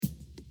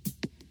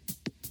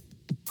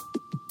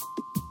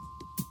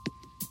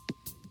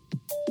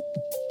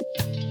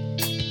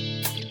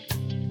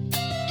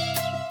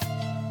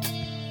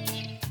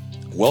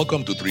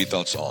Welcome to Three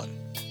Thoughts On.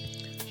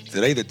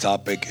 Today the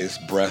topic is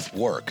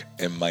breathwork,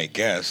 and my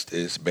guest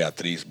is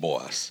Beatriz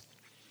Boas.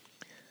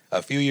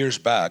 A few years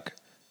back,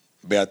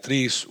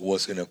 Beatriz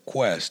was in a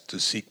quest to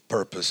seek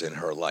purpose in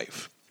her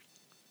life.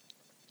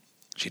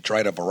 She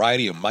tried a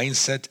variety of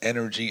mindset,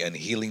 energy, and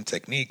healing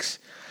techniques,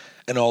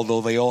 and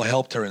although they all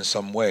helped her in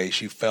some way,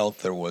 she felt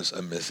there was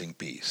a missing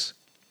piece.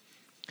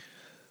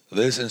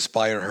 This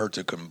inspired her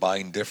to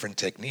combine different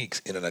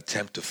techniques in an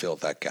attempt to fill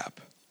that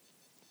gap.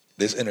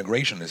 This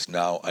integration is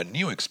now a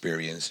new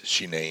experience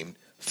she named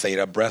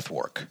Theta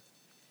Breathwork.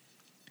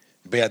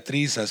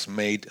 Beatriz has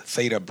made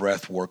Theta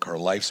Breathwork her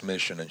life's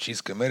mission, and she's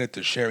committed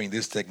to sharing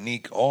this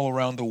technique all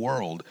around the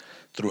world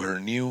through her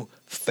new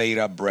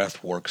Theta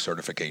Breathwork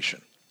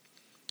certification.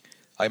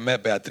 I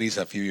met Beatriz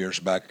a few years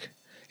back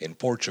in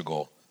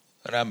Portugal,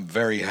 and I'm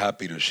very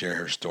happy to share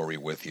her story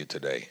with you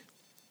today.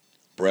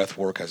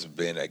 Breathwork has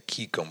been a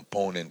key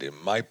component in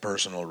my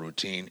personal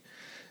routine,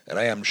 and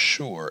I am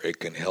sure it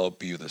can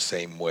help you the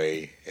same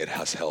way it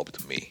has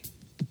helped me.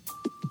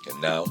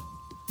 And now,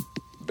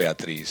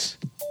 Beatriz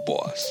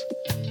Boas.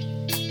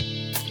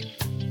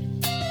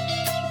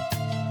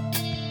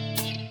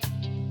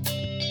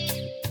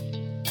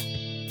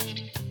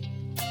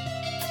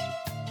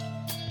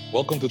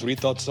 Welcome to Three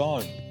Thoughts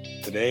On.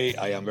 Today,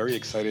 I am very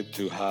excited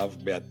to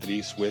have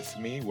Beatriz with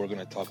me. We're going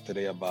to talk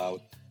today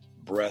about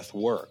breath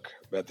work.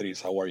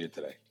 Beatriz, how are you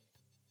today?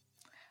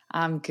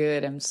 I'm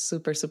good. I'm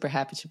super, super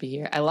happy to be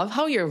here. I love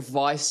how your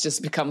voice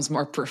just becomes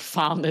more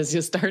profound as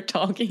you start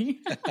talking.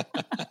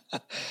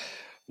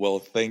 Well,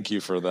 thank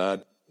you for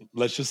that.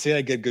 Let's just say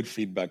I get good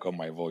feedback on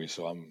my voice,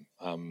 so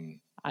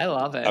I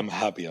love it. I'm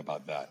happy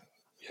about that.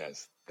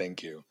 Yes,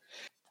 thank you.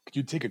 Could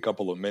you take a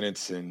couple of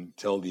minutes and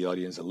tell the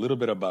audience a little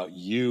bit about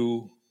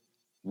you?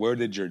 Where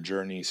did your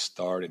journey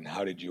start, and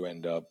how did you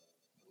end up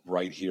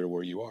right here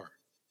where you are?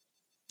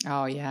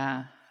 Oh,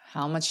 yeah.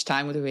 How much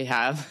time do we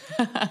have?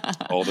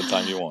 All the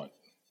time you want.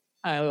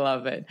 I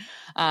love it.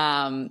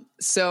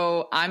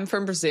 So I'm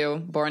from Brazil,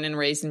 born and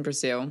raised in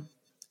Brazil.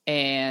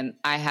 And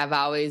I have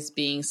always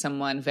been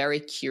someone very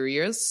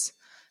curious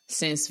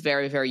since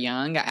very, very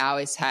young. I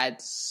always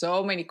had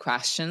so many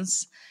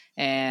questions.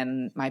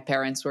 And my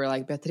parents were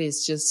like,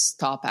 Beatriz, just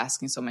stop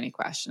asking so many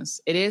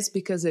questions. It is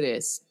because it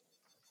is.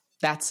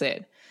 That's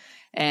it.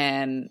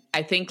 And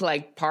I think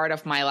like part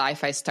of my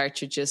life, I start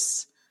to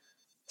just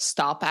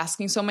stop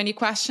asking so many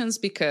questions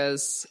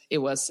because it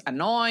was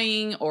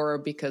annoying or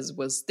because it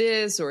was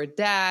this or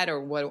that or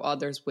what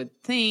others would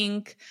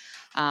think.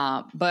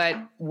 But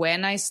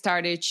when I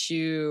started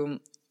to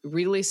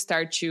really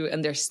start to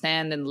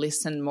understand and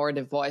listen more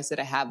the voice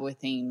that I have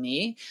within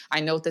me,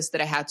 I noticed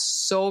that I had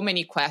so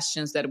many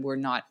questions that were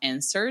not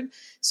answered.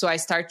 So I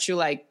start to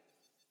like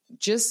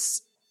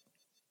just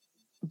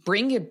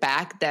bring it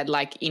back, that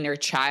like inner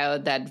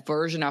child, that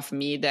version of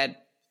me that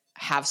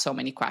have so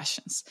many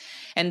questions.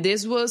 And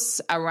this was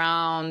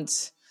around,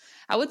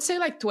 I would say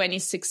like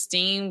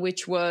 2016,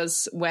 which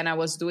was when I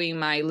was doing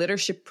my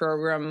leadership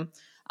program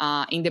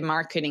in the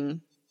marketing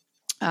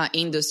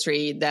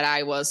industry that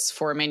I was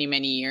for many,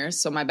 many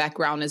years. So my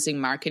background is in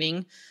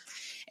marketing.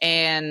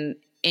 And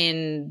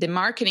in the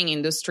marketing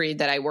industry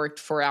that I worked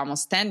for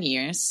almost 10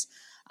 years,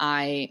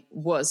 I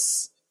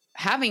was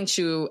having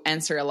to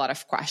answer a lot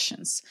of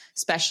questions,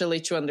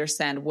 especially to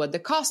understand what the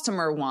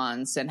customer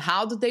wants and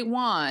how do they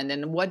want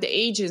and what the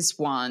agents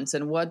want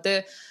and what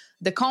the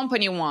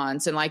company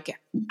wants, and like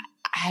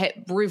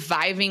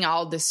reviving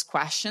all these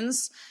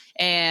questions.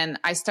 And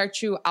I start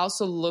to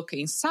also look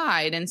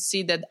inside and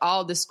see that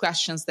all these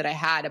questions that I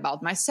had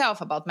about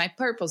myself, about my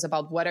purpose,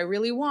 about what I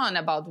really want,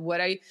 about what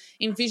I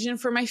envision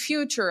for my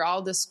future,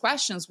 all these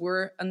questions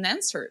were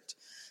unanswered.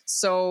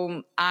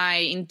 So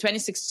in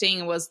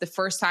 2016 was the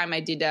first time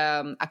I did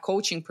a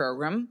coaching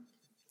program.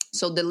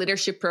 So the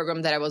leadership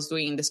program that I was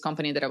doing in this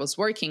company that I was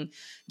working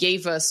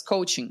gave us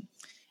coaching.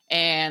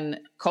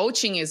 And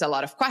coaching is a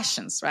lot of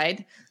questions,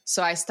 right?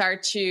 So I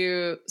start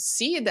to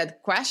see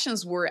that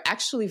questions were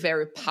actually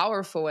very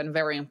powerful and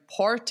very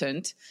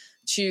important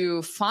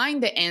to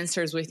find the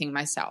answers within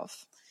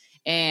myself.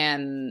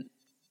 And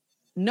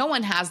no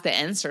one has the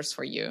answers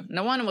for you.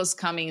 No one was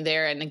coming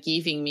there and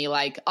giving me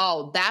like,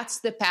 oh, that's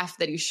the path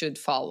that you should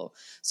follow.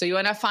 So you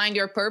want to find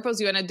your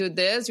purpose. You want to do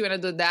this. You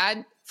want to do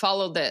that.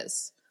 Follow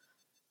this.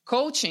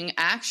 Coaching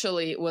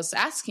actually was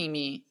asking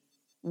me,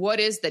 what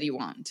is that you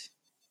want?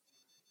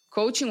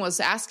 Coaching was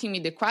asking me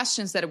the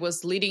questions that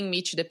was leading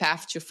me to the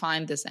path to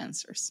find these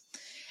answers.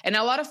 And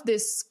a lot of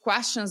these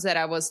questions that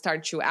I was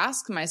start to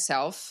ask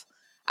myself,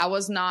 I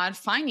was not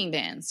finding the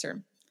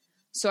answer.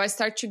 So I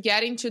start to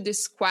get into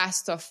this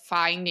quest of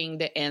finding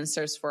the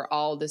answers for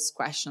all these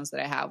questions that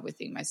I have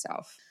within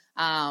myself.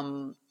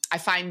 I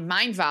find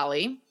Mind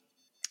Valley,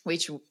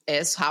 which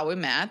is how we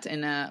met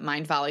in a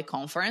Mind Valley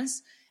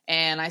conference.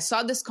 And I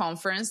saw this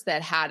conference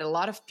that had a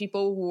lot of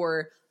people who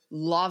were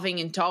loving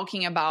and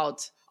talking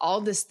about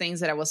all these things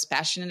that I was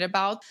passionate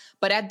about.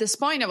 But at this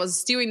point, I was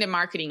still in the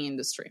marketing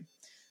industry.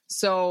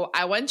 So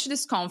I went to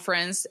this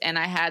conference and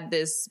I had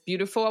this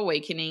beautiful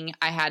awakening.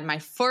 I had my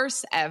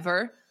first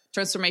ever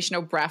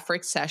transformational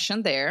breathwork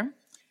session there.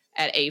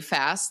 at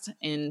A-Fest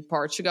in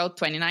Portugal,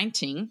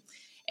 2019.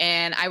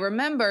 And I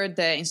remember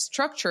the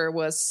instructor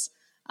was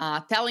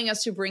telling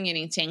us to bring an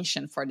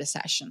intention for the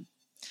session.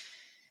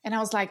 And I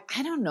was like,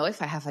 I don't know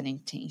if I have an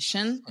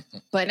intention,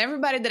 but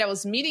everybody that I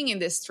was meeting in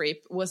this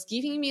trip was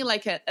giving me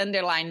like an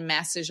underlying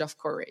message of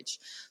courage.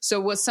 So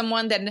it was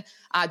someone that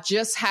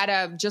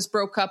just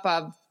broke up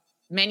a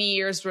many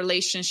years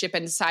relationship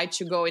and decided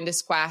to go in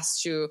this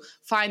quest to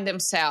find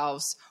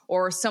themselves,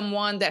 or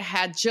someone that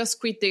had just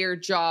quit their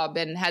job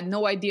and had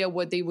no idea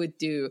what they would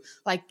do.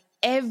 Like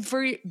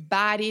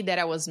everybody that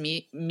I was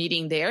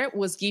meeting there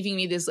was giving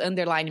me this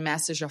underlying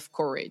message of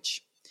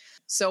courage.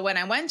 So when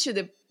I went to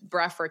the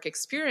Breathwork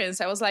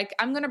experience, I was like,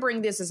 I'm going to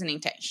bring this as an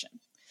intention.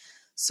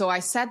 So I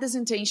set this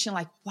intention,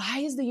 like, why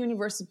is the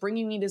universe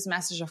bringing me this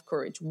message of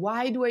courage?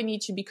 Why do I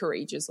need to be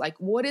courageous? Like,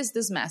 what is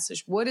this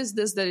message? What is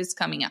this that is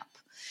coming up?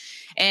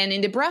 And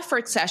in the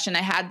Breathwork session,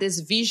 I had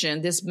this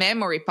vision, this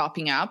memory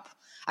popping up.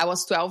 I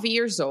was 12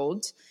 years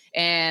old,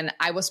 and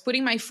I was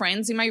putting my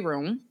friends in my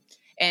room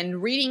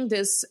and reading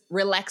these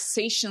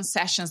relaxation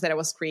sessions that I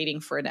was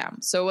creating for them.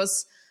 So it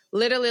was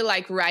literally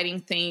like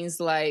writing things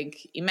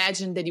like,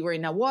 imagine that you were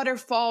in a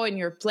waterfall and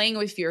you're playing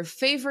with your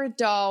favorite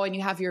doll and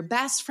you have your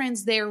best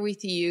friends there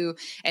with you.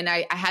 And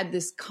I had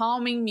this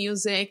calming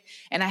music,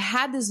 and I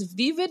had this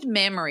vivid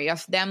memory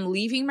of them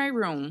leaving my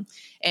room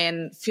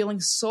and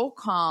feeling so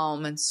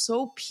calm and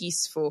so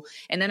peaceful.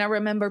 And then I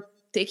remember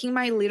taking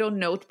my little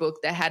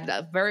notebook that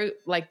had very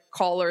like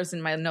colors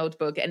in my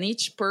notebook, and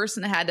each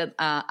person had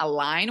a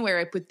line where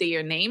I put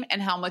their name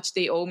and how much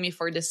they owe me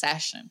for the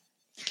session.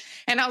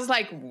 And I was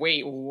like,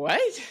 wait,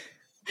 what?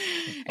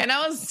 And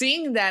I was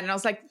seeing that, and I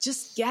was like,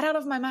 just get out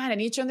of my mind. I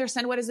need to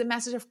understand what is the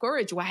message of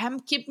courage. Why am I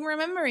keep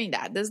remembering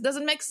that? This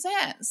doesn't make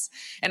sense.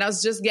 And I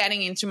was just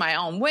getting into my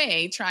own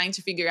way, trying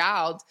to figure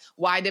out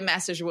why the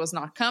message was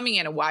not coming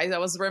and why I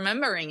was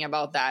remembering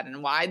about that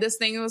and why this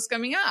thing was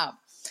coming up.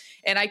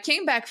 And I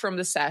came back from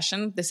the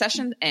session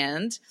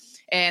ended,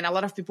 and a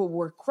lot of people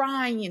were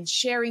crying and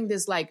sharing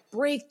this like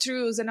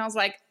breakthroughs. And I was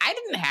like, I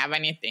didn't have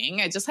anything.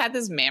 I just had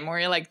this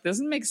memory, like,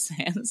 doesn't make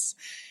sense.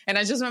 And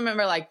I just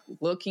remember like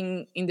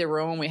looking in the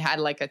room. We had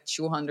like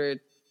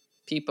 200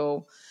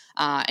 people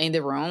in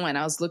the room, and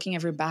I was looking at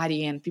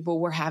everybody, and people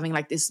were having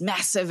like this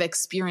massive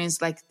experience,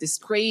 like this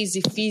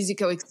crazy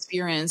physical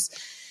experience.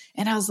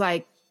 And I was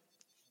like,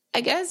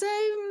 I guess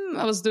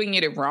I was doing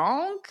it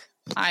wrong.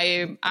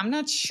 I'm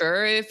not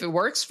sure if it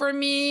works for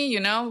me, you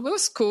know. It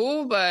was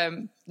cool, but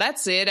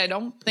that's it. I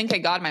don't think I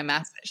got my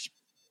message.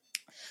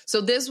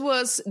 So this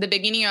was the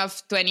beginning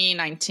of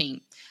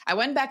 2019. I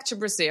went back to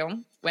Brazil,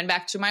 went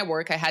back to my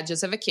work. I had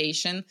just a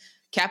vacation,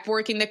 kept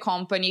working the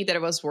company that I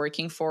was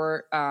working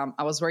for.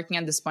 I was working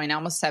at this point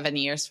almost 7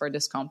 years for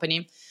this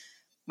company.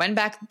 Went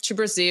back to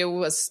Brazil,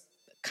 was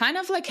kind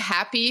of like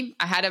happy.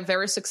 I had a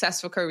very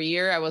successful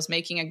career. I was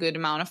making a good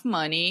amount of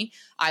money.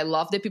 I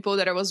loved the people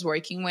that I was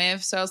working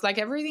with. So I was like,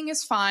 everything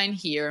is fine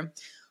here.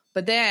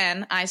 But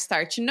then I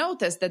start to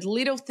notice that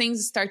little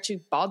things start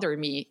to bother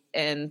me,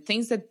 and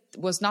things that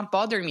was not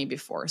bothering me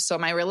before. So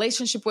my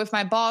relationship with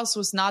my boss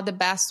was not the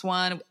best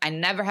one. I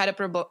never had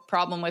a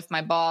problem with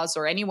my boss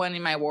or anyone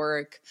in my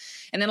work.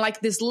 And then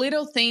like these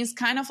little things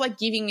kind of like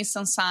giving me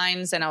some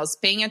signs, and I was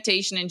paying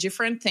attention in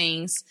different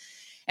things.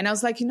 And I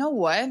was like, you know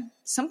what?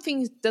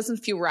 Something doesn't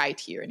feel right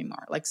here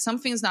anymore. Like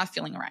something's not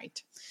feeling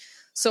right.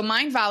 So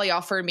Mind Valley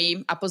offered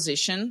me a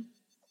position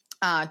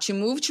to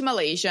move to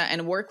Malaysia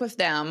and work with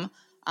them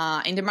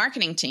in the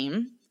marketing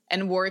team,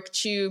 and work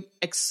to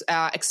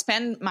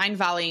expand Mind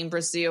Valley in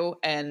Brazil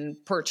and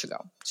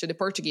Portugal to the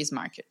Portuguese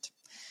market.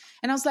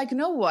 And I was like, you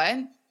know what?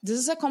 This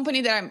is a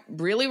company that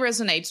really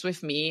resonates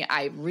with me.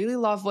 I really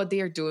love what they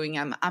are doing.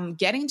 I'm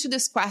getting to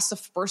this quest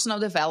of personal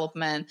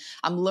development.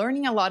 I'm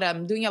learning a lot.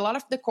 I'm doing a lot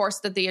of the course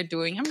that they are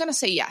doing. I'm going to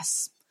say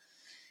yes.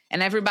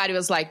 And everybody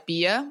was like,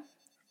 Bia,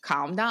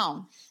 calm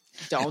down.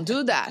 Don't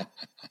do that.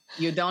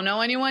 You don't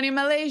know anyone in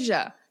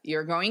Malaysia.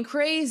 You're going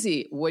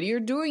crazy. What are you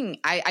doing?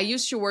 I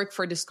used to work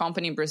for this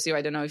company in Brazil.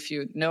 I don't know if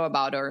you know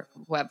about, or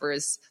whoever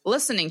is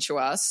listening to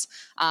us,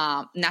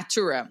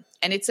 Natura.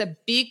 And it's a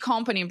big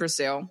company in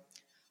Brazil.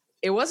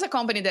 It was a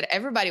company that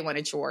everybody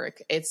wanted to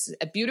work. It's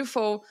a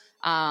beautiful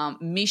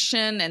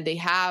mission, and they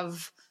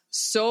have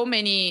so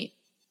many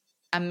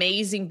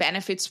amazing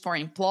benefits for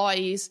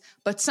employees,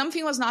 but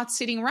something was not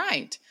sitting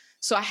right.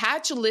 So I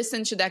had to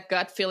listen to that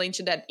gut feeling,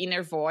 to that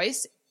inner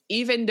voice,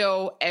 even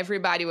though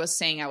everybody was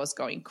saying I was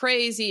going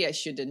crazy, I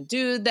shouldn't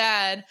do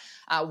that.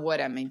 What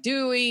am I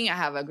doing? I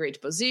have a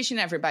great position.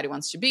 Everybody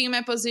wants to be in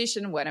my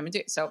position. What am I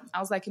doing? So I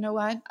was like, you know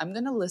what? I'm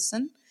going to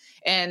listen.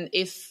 And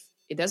if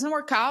it doesn't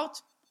work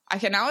out, I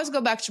can always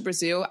go back to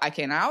Brazil. I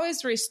can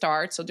always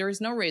restart. So there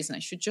is no reason I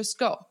should just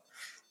go.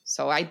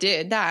 So I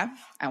did that.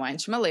 I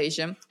went to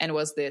Malaysia, and it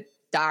was the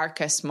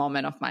darkest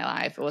moment of my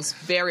life. It was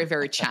very,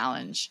 very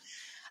challenging.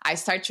 I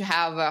started to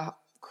have a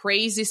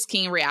crazy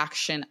skin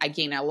reaction. I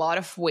gained a lot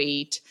of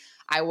weight.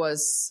 I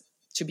was,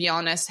 to be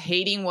honest,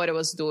 hating what I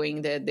was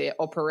doing, the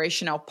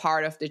operational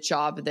part of the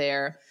job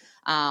there.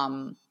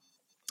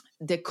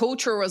 the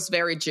culture was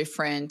very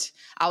different.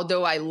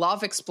 Although I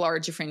love explore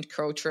different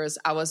cultures,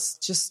 I was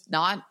just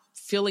not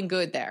feeling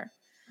good there.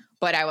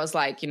 But I was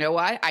like, you know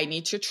what? I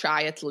need to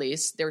try at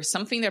least. There was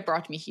something that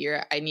brought me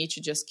here. I need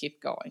to just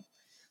keep going.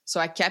 So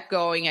I kept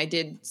going. I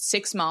did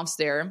 6 months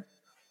there.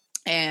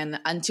 And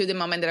until the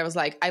moment that I was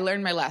like, I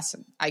learned my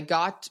lesson. I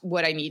got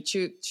what I need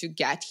to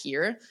get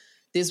here.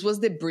 This was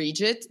the bridge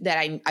that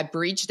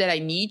I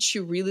need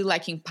to really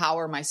like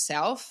empower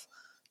myself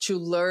to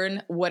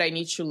learn what I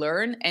need to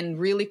learn and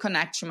really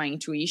connect to my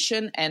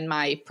intuition and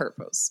my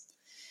purpose.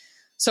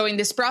 So in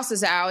this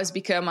process, I always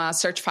become a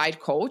certified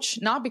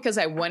coach, not because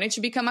I wanted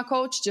to become a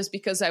coach, just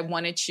because I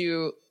wanted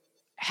to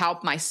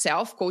help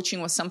myself.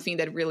 Coaching was something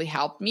that really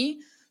helped me.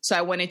 So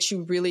I wanted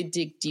to really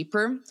dig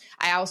deeper.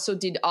 I also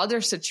did other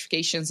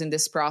certifications in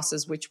this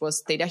process, which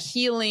was theta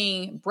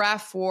healing,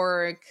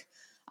 breathwork,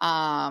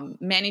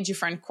 many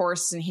different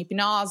courses in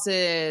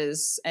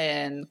hypnosis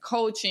and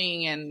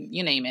coaching, and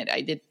you name it. I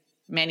did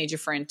many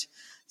different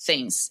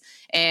things.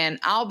 And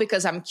all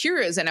because I'm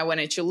curious and I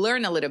wanted to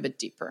learn a little bit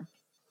deeper.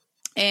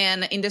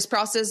 And in this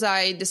process,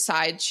 I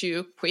decided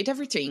to quit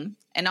everything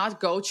and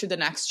not go to the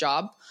next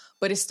job,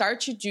 but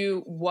start to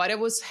do what it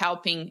was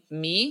helping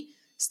me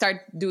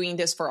start doing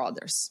this for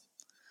others.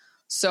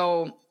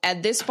 So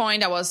at this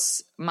point, I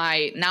was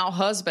my now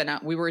husband,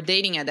 we were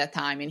dating at that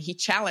time, and he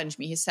challenged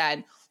me. He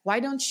said, why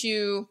don't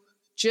you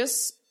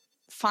just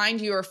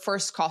find your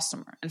first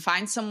customer and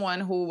find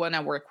someone who want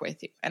to work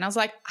with you? And I was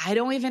like, I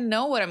don't even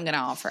know what I'm going to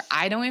offer.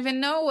 I don't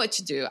even know what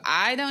to do.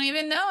 I don't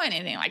even know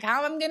anything. Like,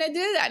 how I'm going to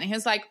do that? And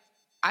he's like,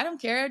 I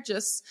don't care.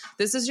 Just,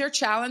 this is your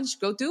challenge.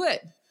 Go do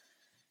it.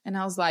 And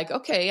I was like,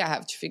 okay, I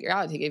have to figure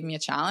out. He gave me a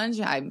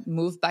challenge. I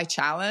moved by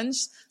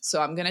challenge.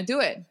 So I'm going to do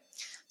it.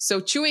 So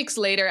 2 weeks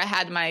later, I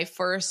had my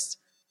first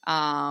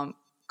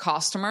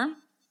customer.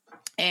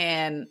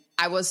 And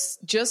I was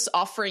just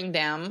offering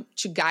them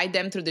to guide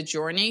them through the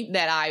journey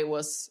that I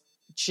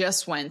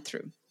just went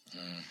through.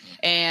 Mm-hmm.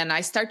 And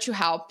I start to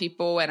help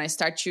people, and I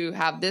start to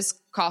have this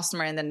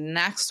customer and the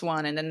next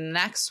one and the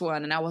next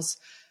one. And I was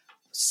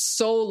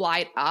so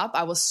light up.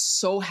 I was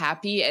so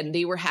happy, and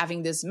they were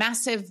having this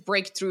massive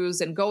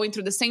breakthroughs and going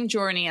through the same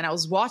journey. And I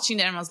was watching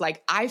them and I was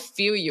like, I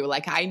feel you.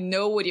 Like, I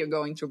know what you're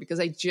going through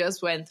because I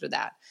just went through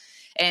that.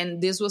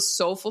 And this was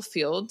so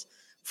fulfilled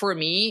for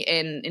me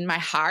and in my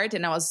heart.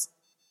 And I was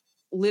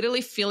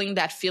literally feeling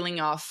that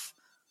feeling of,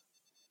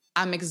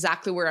 I'm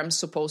exactly where I'm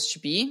supposed to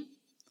be.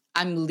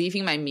 I'm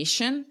living my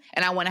mission,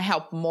 and I want to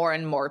help more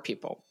and more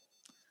people.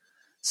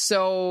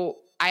 So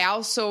I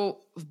also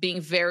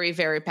being very,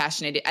 very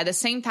passionate. At the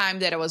same time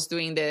that I was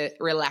doing the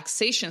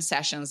relaxation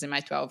sessions in my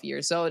 12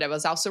 years old, I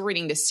was also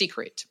reading The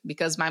Secret,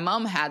 because my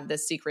mom had The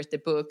Secret, the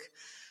book,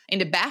 in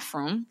the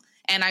bathroom.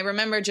 And I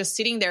remember just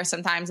sitting there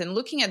sometimes and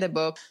looking at the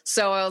book.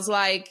 So I was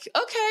like,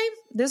 okay,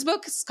 this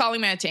book is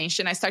calling my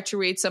attention. I start to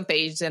read some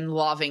pages and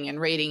loving and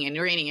reading and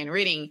reading and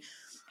reading.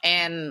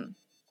 And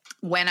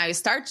when I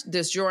start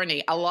this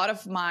journey, a lot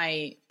of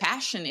my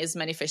passion is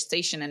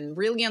manifestation, and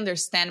really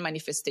understand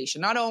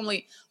manifestation, not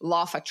only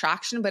law of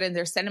attraction, but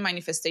understanding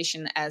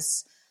manifestation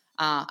as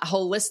a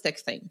holistic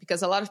thing.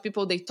 Because a lot of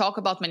people, they talk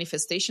about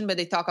manifestation, but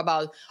they talk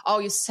about, oh,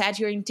 you set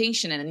your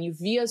intention and then you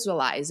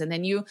visualize and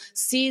then you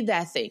see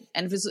that thing.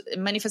 And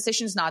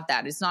manifestation is not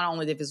that. It's not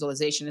only the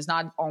visualization. It's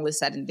not only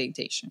setting the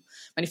intention.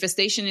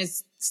 Manifestation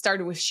is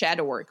started with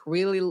shadow work,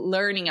 really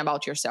learning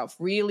about yourself,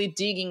 really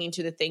digging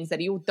into the things that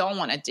you don't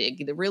want to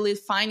dig, really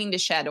finding the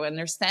shadow,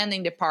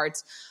 understanding the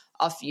parts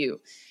of you,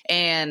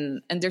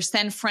 and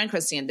understand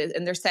frequency and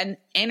understand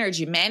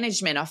energy,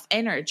 management of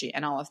energy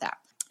and all of that.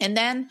 And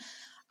then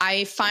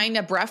I find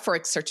a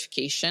breathwork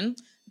certification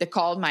that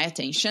called my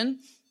attention,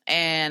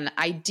 and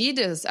I did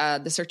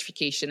the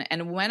certification.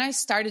 And when I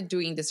started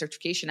doing the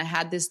certification, I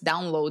had this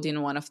download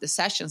in one of the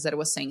sessions that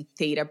was saying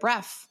theta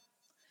breath.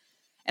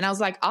 And I was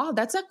like, oh,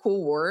 that's a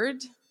cool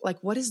word. Like,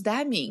 what does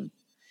that mean?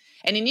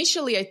 And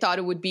initially I thought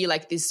it would be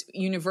like this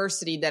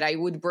university that I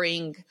would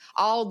bring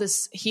all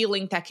this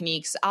healing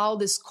techniques, all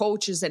these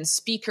coaches and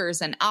speakers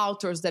and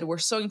authors that were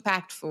so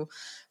impactful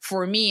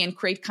for me, and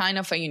create kind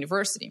of a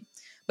university.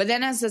 But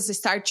then as I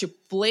start to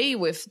play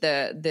with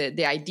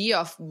the idea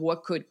of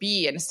what could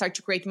be, and start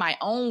to create my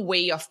own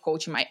way of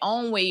coaching, my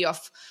own way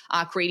of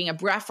creating a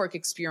breathwork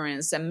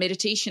experience, a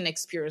meditation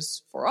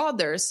experience for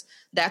others,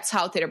 that's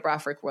how Theta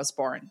Breathwork was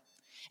born.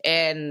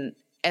 And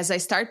as I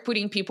start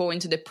putting people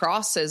into the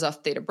process of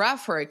Theta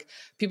Breathwork,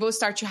 people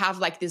start to have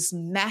like this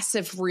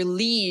massive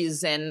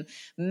release and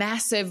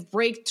massive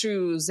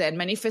breakthroughs and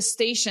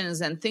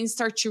manifestations, and things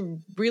start to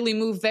really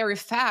move very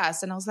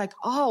fast. And I was like,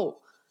 oh,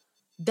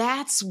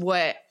 that's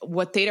what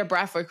Theta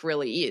Breathwork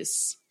really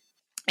is.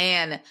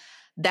 And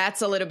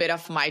that's a little bit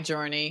of my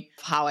journey,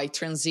 how I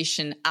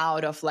transition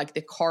out of like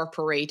the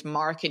corporate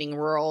marketing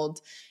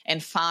world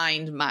and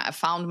found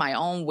my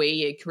own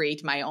way,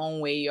 create my own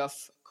way of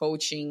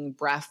coaching,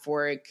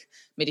 breathwork,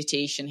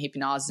 meditation,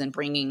 hypnosis, and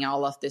bringing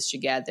all of this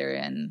together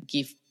and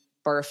give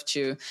birth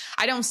to.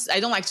 I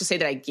don't like to say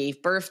that I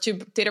gave birth to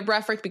Theta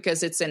Breathwork,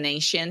 because it's an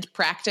ancient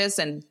practice,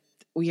 and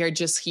we are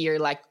just here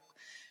like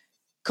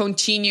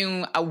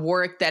continuing a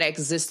work that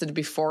existed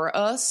before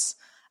us.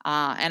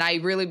 And I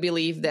really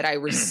believe that I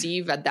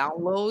receive a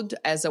download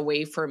as a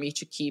way for me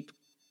to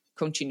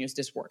continues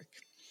this work.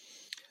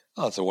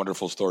 Oh, it's a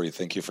wonderful story.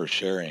 Thank you for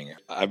sharing.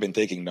 I've been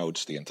taking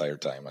notes the entire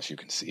time, as you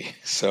can see.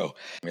 So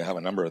I have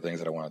a number of things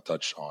that I want to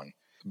touch on,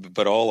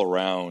 but all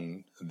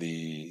around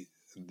the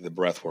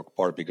breathwork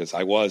part, because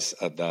I was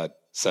at that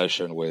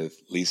session with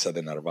Lisa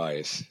de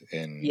Narvaez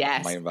in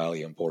Main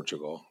Valley in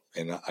Portugal.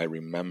 And I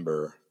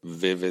remember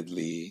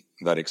vividly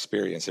that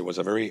experience. It was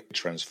a very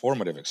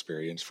transformative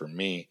experience for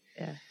me,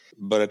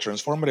 but a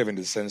transformative in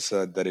the sense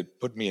that it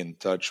put me in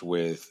touch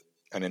with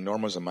an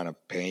enormous amount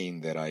of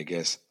pain that I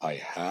guess I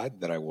had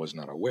that I was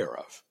not aware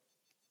of.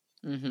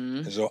 Mm-hmm.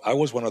 And so I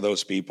was one of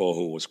those people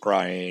who was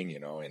crying,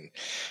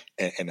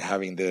 and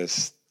having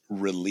this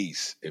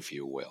release, if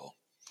you will.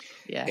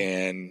 Yeah.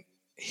 And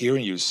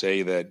hearing you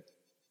say that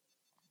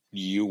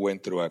you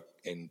went through an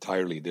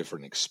entirely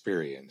different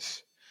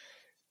experience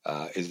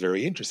is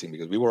very interesting,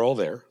 because we were all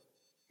there.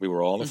 We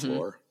were all on the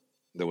floor.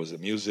 There was the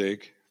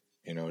music,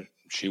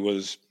 she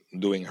was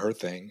doing her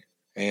thing,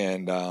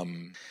 and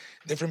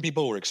different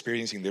people were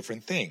experiencing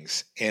different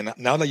things. And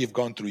now that you've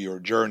gone through your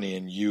journey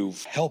and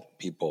you've helped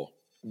people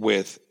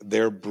with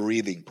their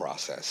breathing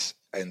process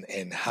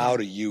and how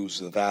to use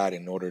that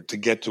in order to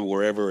get to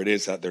wherever it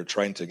is that they're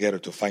trying to get, or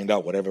to find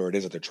out whatever it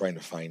is that they're trying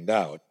to find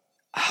out,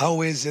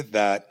 how is it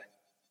that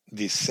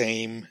the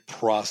same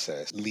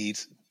process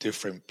leads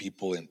different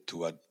people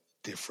into a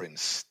different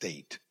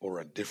state or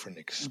a different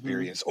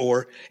experience?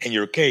 Or in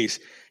your case,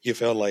 you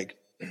felt like,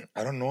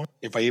 I don't know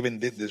if I even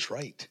did this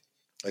right.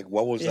 Like,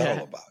 what was that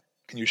all about?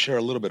 Can you share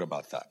a little bit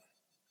about that?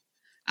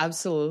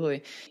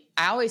 Absolutely.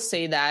 I always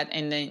say that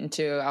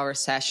into our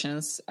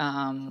sessions.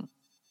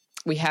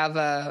 We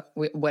have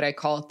what I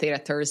call Theta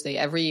Thursday.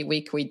 Every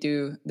week we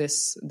do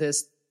this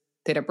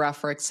Theta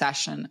Breathwork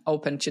session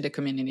open to the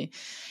community.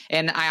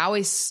 And I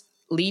always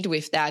lead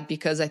with that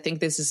because I think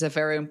this is a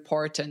very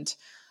important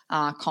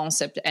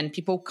concept. And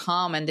people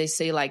come and they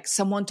say, like,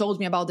 someone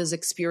told me about this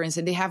experience,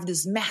 and they have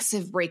these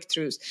massive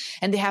breakthroughs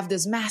and they have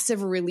this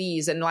massive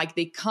release, and like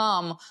they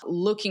come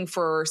looking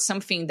for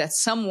something that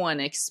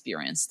someone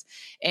experienced.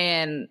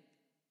 And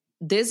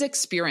this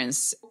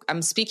experience,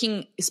 I'm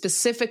speaking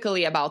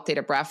specifically about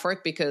Theta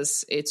Breathwork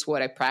because it's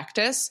what I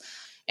practice.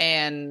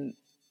 And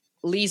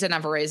Lisa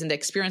Navarez and the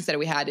experience that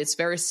we had, it's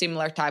very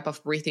similar type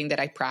of breathing that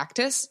I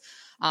practice.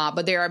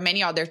 But there are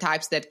many other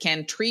types that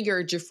can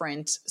trigger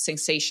different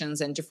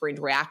sensations and different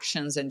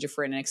reactions and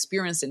different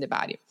experience in the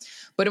body.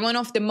 But one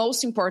of the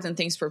most important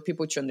things for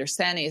people to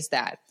understand is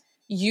that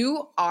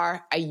you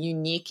are a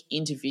unique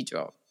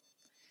individual.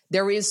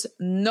 There is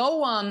no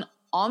one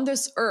on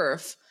this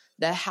earth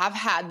that have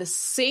had the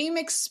same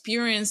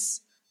experience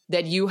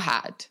that you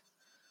had.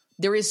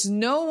 There is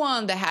no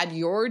one that had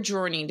your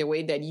journey the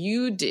way that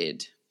you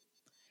did.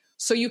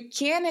 So you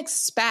can't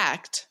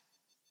expect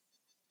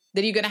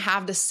that you're going to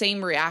have the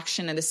same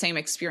reaction and the same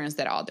experience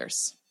that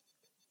others.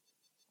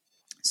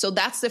 So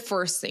that's the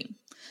first thing.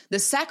 The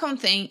second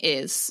thing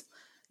is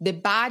the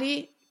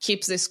body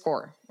keeps the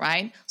score,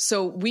 right?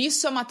 So we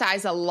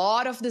somatize a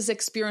lot of this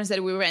experience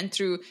that we went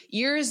through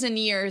years and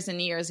years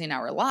and years in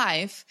our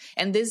life.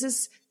 And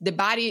the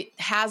body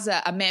has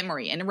a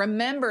memory and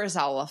remembers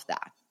all of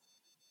that.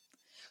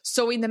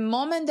 So in the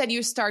moment that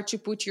you start to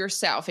put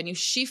yourself and you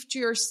shift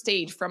your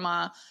state from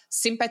a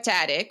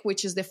sympathetic,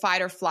 which is the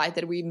fight or flight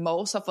that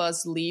most of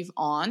us live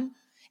on,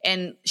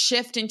 and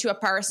shift into a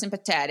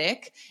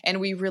parasympathetic, and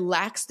we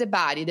relax the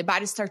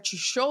body starts to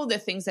show the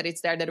things that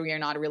it's there that we are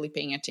not really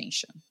paying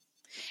attention.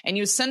 And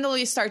you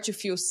suddenly start to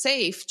feel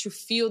safe to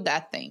feel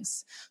that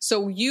things.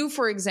 So you,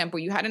 for example,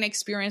 you had an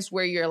experience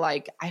where you're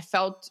like, I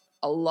felt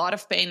a lot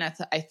of pain.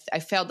 I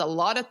felt a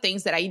lot of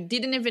things that I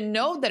didn't even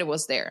know that it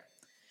was there.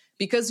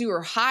 Because you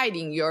were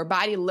hiding, your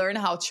body learned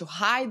how to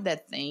hide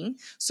that thing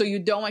so you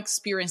don't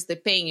experience the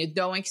pain, you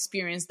don't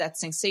experience that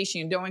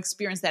sensation, you don't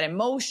experience that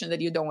emotion that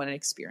you don't want to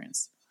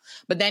experience.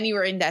 But then you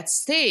are in that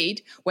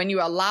state when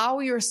you allow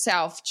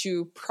yourself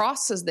to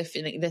process the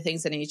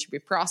things that need to be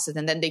processed,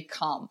 and then they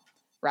come,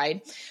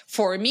 right?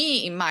 For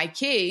me, in my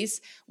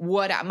case,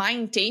 my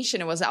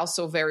intention was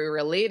also very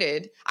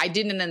related. I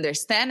didn't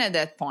understand at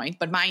that point,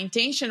 but my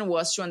intention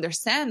was to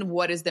understand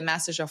what is the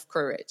message of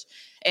courage.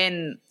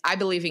 And I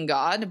believe in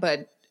God,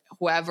 but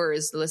whoever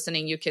is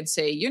listening, you can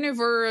say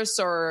universe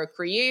or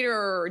creator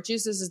or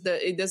Jesus.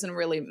 It doesn't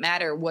really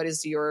matter what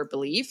is your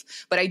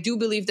belief. But I do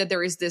believe that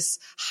there is this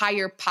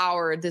higher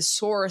power, this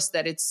source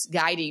that it's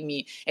guiding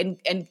me.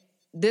 And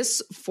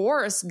this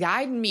force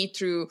guided me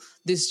through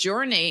this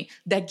journey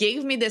that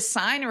gave me this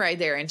sign right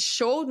there and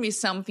showed me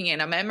something in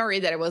a memory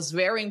that it was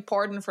very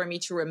important for me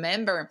to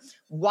remember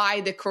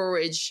why the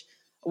courage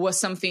was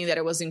something that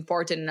it was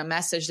important and a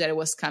message that it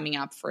was coming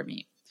up for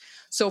me.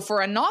 So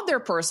for another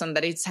person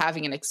that is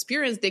having an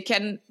experience, they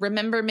can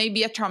remember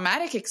maybe a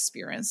traumatic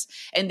experience,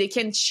 and they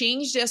can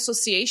change the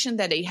association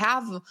that they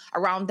have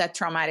around that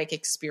traumatic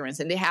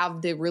experience. And they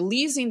have the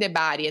release in the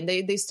body, and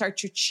they start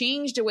to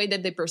change the way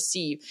that they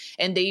perceive.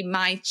 And they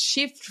might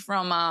shift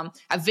from a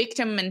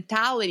victim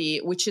mentality,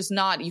 which is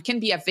not, you can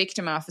be a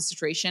victim of a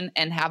situation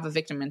and have a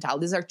victim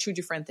mentality. These are two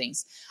different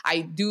things. I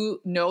do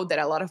know that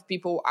a lot of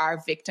people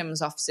are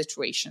victims of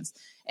situations,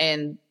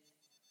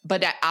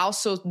 but I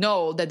also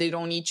know that they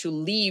don't need to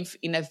live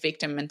in a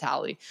victim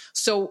mentality.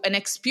 So an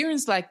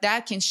experience like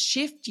that can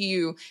shift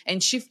you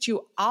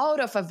out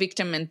of a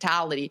victim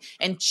mentality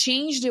and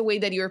change the way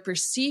that you're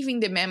perceiving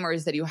the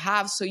memories that you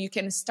have, so you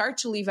can start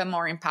to live a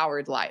more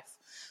empowered life.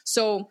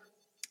 So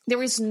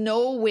there is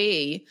no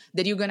way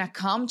that you're going to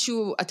come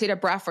to a Theta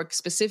Breathwork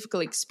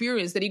specifically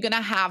experience that you're going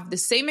to have the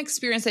same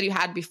experience that you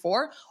had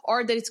before,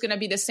 or that it's going to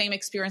be the same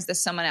experience that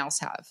someone else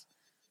have,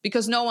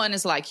 because no one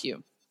is like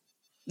you.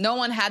 No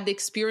one had the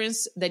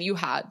experience that you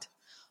had.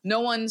 No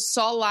one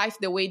saw life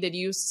the way that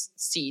you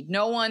see.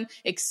 No one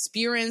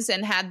experienced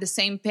and had the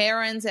same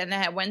parents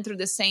and went through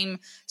the same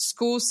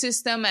school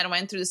system and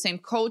went through the same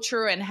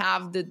culture and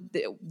have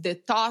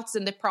the thoughts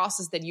and the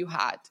process that you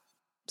had.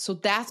 So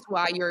that's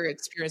why your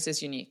experience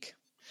is unique.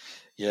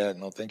 Yeah,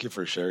 no, thank you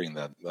for sharing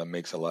that. That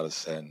makes a lot of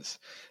sense.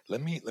 Let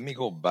me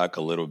go back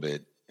a little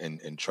bit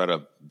and try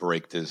to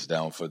break this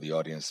down for the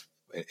audience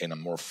in a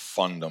more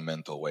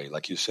fundamental way.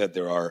 Like you said,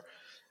 there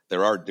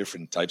are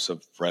different types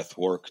of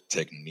breathwork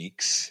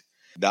techniques.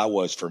 That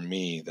was for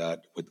me,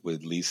 that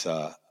with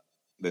Lisa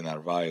de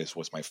Narvaez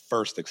was my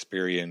first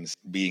experience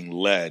being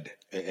led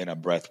in a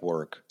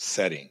breathwork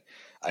setting.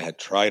 I had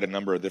tried a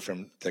number of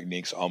different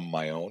techniques on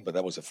my own, but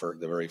that was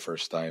the very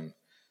first time,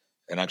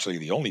 and actually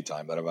the only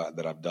time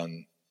that I've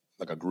done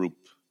like a group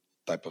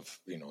type of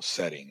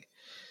setting.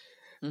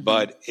 Mm-hmm.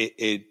 But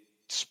it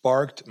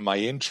sparked my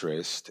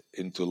interest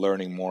into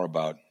learning more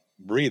about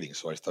breathing.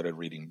 So I started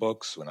reading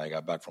books. When I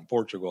got back from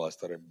Portugal, I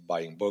started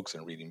buying books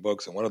and reading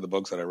books. And one of the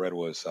books that I read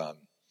was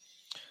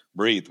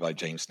Breathe by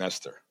James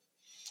Nestor.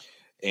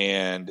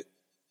 And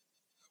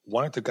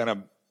wanted to kind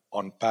of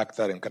unpack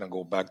that and kind of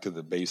go back to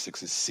the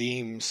basics. It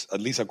seems,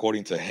 at least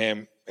according to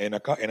him and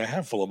a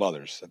handful of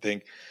others, I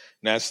think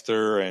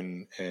Nestor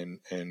and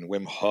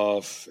Wim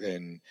Hof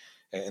and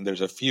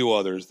there's a few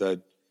others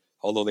that,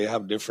 although they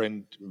have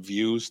different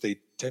views, they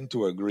tend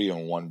to agree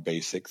on one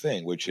basic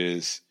thing, which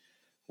is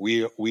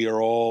we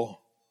are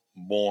all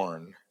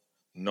born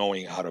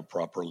knowing how to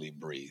properly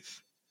breathe.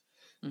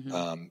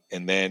 Mm-hmm.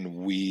 And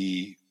then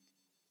we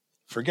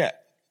forget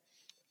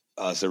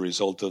as a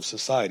result of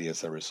society,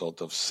 as a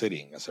result of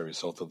sitting, as a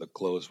result of the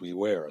clothes we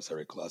wear, as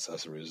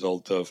a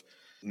result of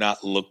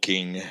not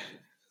looking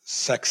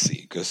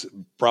sexy, because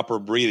proper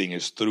breathing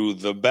is through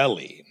the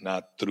belly,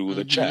 not through mm-hmm.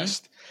 the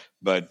chest,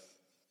 but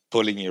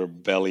pulling your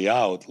belly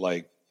out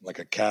like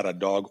a cat, a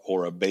dog,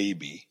 or a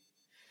baby.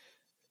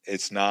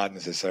 It's not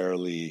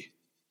necessarily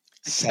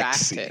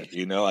sexy,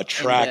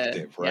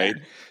 attractive, right?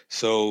 Yeah.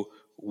 So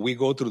we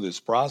go through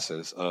this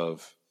process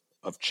of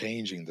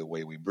changing the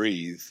way we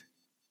breathe,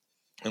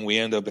 and we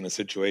end up in a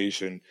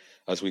situation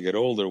as we get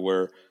older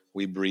where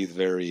we breathe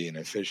very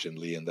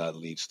inefficiently, and that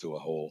leads to a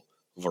whole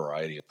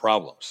variety of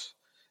problems.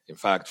 In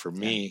fact, for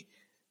me,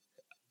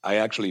 I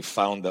actually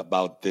found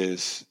about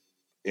this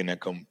in a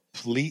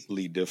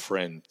completely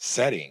different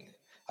setting.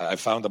 I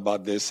found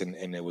about this,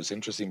 and it was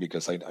interesting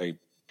because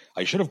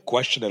I should have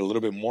questioned it a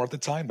little bit more at the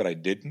time, but I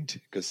didn't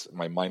because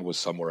my mind was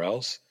somewhere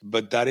else.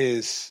 But that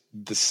is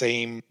the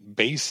same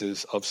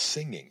basis of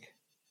singing.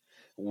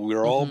 We're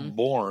mm-hmm. all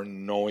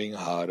born knowing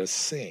how to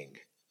sing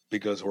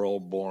because we're all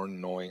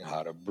born knowing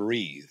how to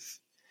breathe.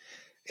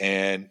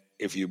 And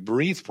if you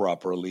breathe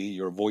properly,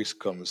 your voice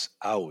comes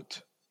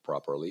out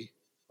properly,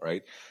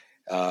 right?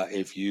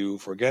 If you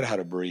forget how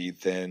to breathe,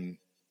 then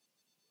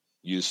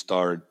you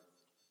start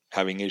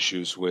having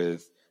issues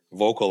with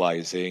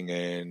vocalizing,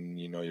 and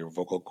your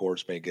vocal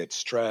cords may get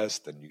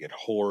stressed and you get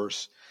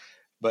hoarse.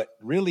 But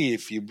really,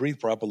 if you breathe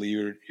properly,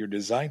 you're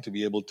designed to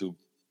be able to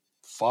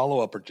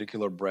follow a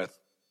particular breath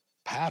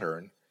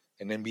pattern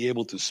and then be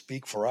able to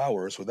speak for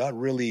hours without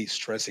really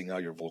stressing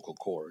out your vocal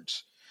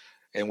cords.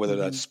 And whether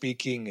mm-hmm. that's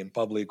speaking in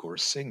public or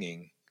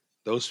singing,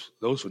 those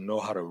who know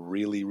how to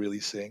really, really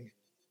sing,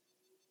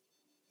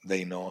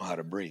 they know how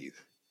to breathe,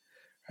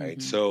 right?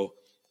 Mm-hmm. So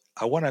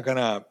I want to kind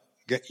of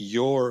get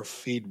your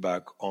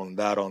feedback on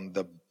that, on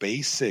the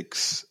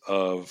basics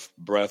of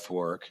breath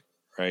work,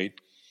 right?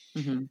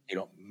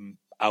 Mm-hmm.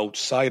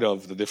 Outside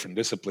of the different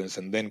disciplines,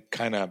 and then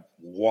kind of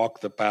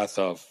walk the path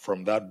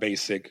from that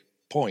basic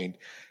point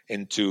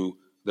into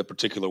the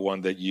particular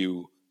one that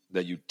you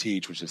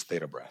teach, which is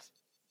theta breath.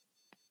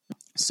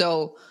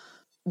 So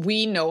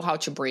we know how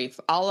to breathe.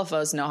 All of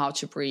us know how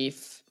to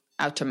breathe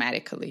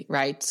automatically,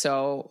 right?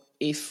 So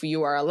if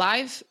you are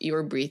alive,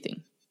 you're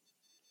breathing,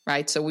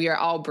 right? So we are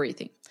all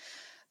breathing.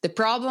 The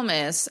problem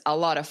is a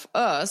lot of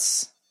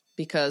us,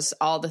 because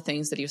all the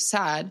things that you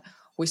said,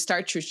 we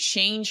start to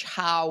change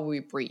how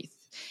we breathe.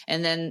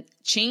 And then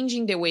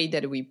changing the way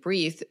that we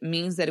breathe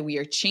means that we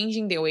are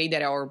changing the way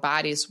that our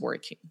body is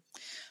working.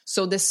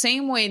 So the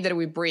same way that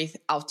we breathe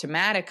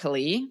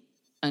automatically,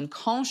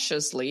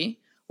 unconsciously,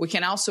 we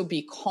can also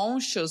be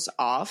conscious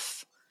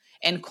of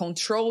and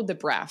control the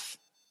breath.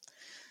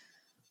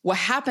 What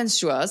happens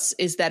to us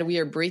is that we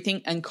are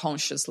breathing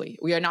unconsciously.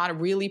 We are not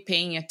really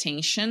paying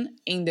attention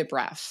in the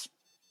breath.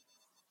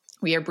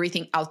 We are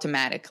breathing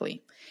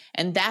automatically.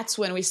 And that's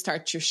when we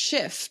start to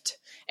shift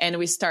and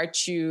we start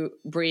to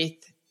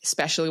breathe,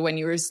 especially when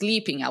you're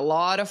sleeping. A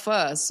lot of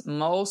us,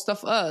 most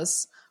of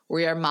us,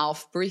 we are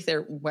mouth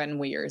breather when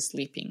we are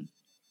sleeping.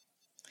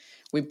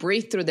 We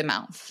breathe through the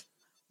mouth,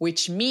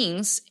 which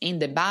means in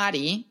the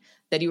body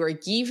that you are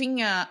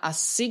giving a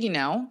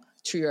signal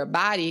to your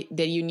body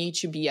that you need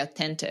to be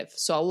attentive.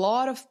 So a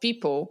lot of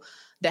people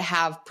that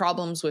have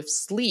problems with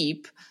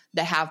sleep,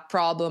 that have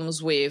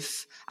problems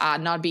with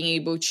not being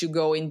able to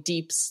go in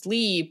deep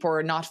sleep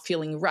or not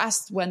feeling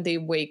rest when they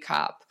wake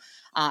up,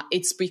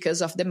 it's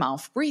because of the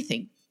mouth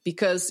breathing.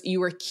 Because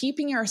you are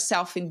keeping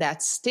yourself in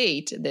that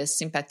state, the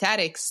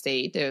sympathetic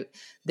state,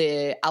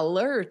 the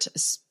alert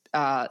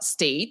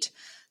state,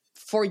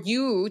 for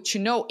you to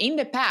know in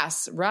the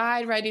past,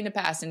 right in the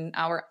past, in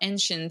our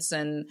ancients,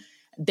 and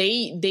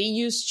they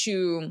used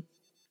to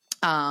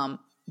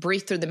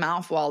breathe through the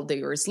mouth while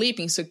they were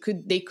sleeping. So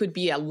they could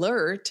be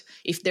alert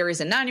if there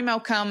is an animal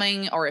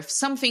coming or if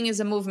something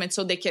is a movement,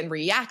 so they can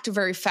react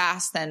very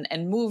fast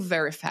and move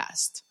very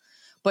fast.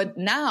 But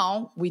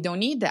now we don't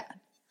need that.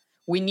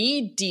 We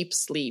need deep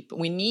sleep.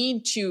 We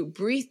need to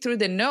breathe through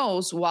the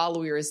nose while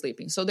we are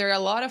sleeping. So there are a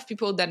lot of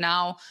people that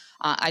now,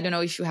 I don't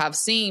know if you have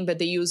seen, but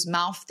they use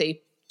mouth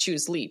tape to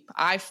sleep.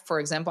 For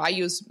example, I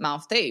use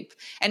mouth tape,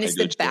 and it's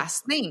the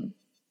best thing.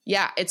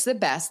 Yeah, it's the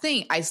best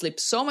thing. I sleep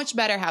so much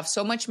better, have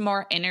so much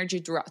more energy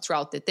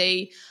throughout the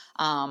day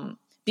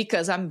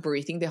because I'm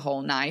breathing the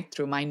whole night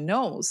through my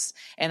nose.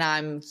 And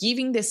I'm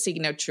giving the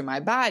signal to my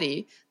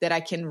body that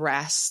I can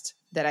rest,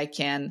 that I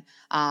can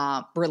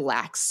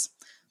relax.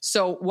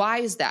 So why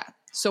is that?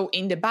 So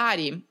in the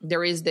body,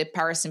 there is the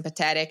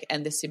parasympathetic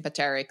and the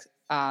sympathetic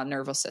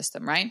nervous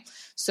system, right?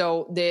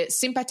 So the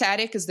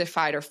sympathetic is the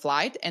fight or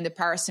flight, and the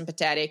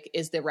parasympathetic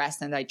is the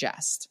rest and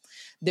digest.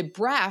 The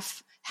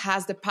breath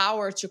has the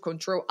power to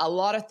control a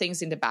lot of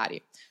things in the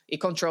body.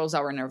 It controls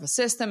our nervous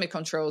system. It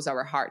controls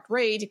our heart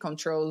rate. It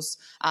controls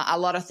a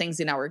lot of things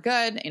in our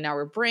gut, in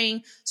our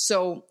brain.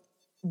 So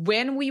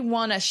when we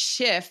want to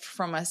shift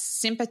from a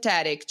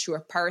sympathetic to a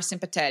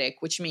parasympathetic,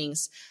 which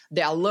means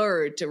the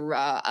alert,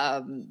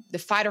 the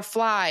fight or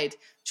flight,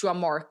 to a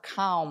more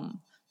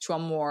calm, to a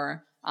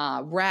more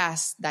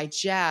rest,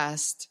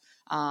 digest,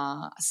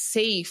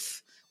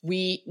 safe,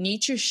 we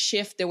need to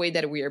shift the way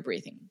that we are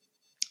breathing,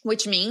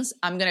 which means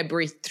I'm going to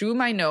breathe through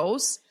my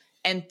nose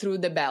and through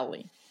the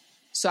belly.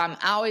 So I'm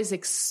always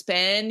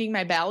expanding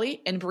my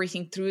belly and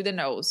breathing through the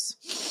nose.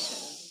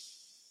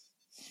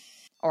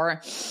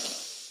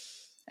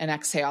 And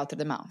exhale through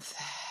the mouth.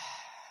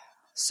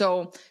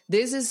 So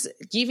this is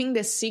giving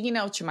the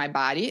signal to my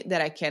body that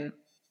I can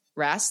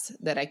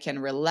rest, that I can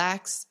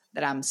relax,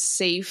 that I'm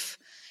safe.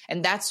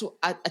 And that's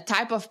a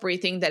type of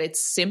breathing that it's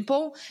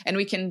simple, and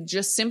we can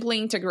just simply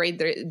integrate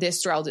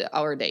this throughout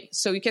our day.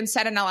 So you can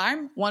set an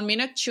alarm, 1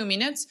 minute, 2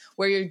 minutes,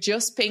 where you're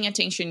just paying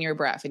attention to your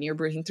breath and you're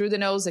breathing through the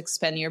nose,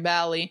 expanding your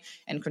belly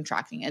and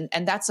contracting.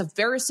 And that's a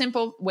very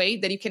simple way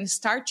that you can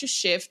start to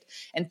shift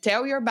and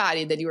tell your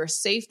body that you are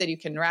safe, that you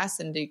can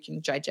rest, and that you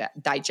can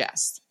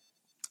digest.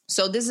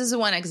 So this is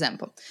one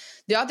example.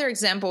 The other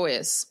example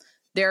is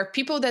there are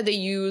people that they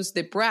use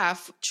the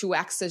breath to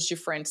access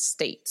different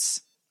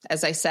states,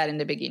 as I said in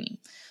the beginning.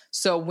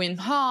 So Wim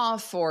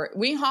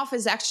Hof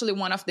is actually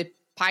one of the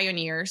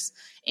pioneers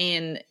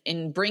in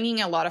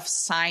bringing a lot of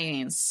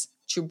science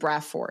to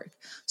breathwork.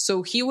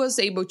 So he was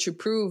able to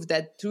prove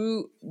that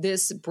through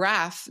this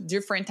breath,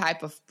 different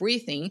type of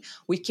breathing,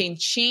 we can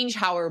change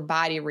how our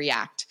body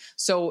react.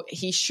 So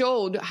he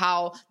showed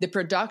how the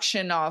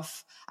production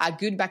of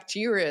good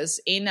bacteria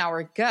in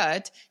our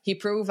gut, he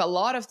proved a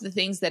lot of the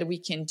things that we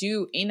can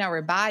do in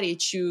our body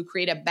to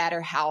create a better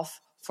health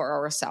for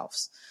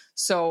ourselves.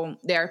 So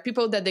there are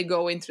people that they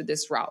go into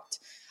this route.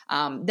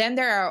 Then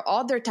there are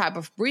other type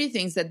of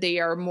breathings that they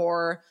are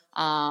more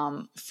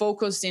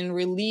focused in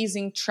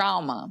releasing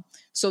trauma.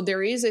 So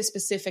there is a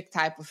specific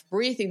type of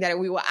breathing that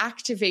we will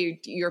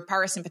activate your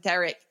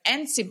parasympathetic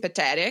and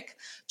sympathetic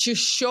to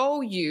show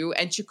you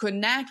and to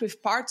connect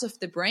with parts of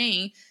the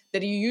brain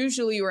that you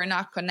usually are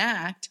not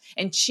connect,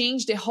 and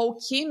change the whole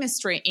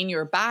chemistry in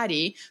your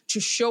body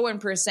to show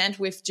and present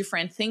with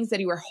different things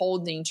that you are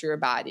holding to your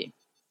body.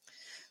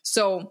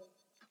 So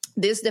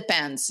this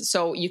depends.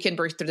 So you can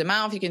breathe through the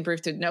mouth, you can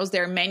breathe through the nose.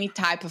 There are many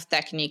types of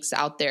techniques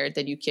out there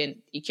that you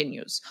can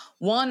use.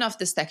 One of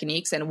these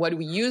techniques, and what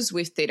we use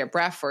with Theta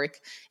Breathwork,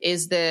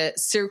 is the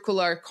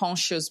circular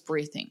conscious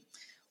breathing.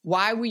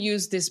 Why we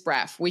use this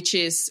breath, which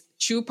is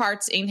 2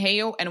 parts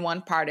inhale and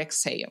 1 part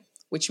exhale,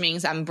 which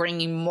means I'm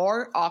bringing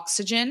more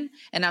oxygen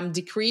and I'm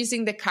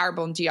decreasing the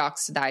carbon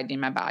dioxide in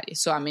my body.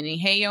 So I'm in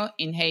inhale,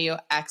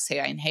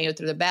 exhale. I inhale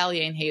through the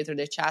belly, I inhale through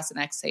the chest, and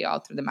exhale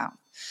out through the mouth.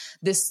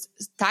 This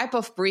type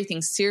of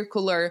breathing,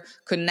 circular,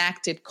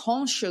 connected,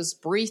 conscious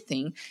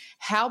breathing,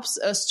 helps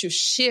us to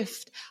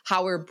shift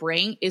how our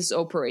brain is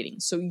operating.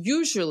 So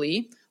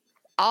usually,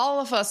 all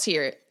of us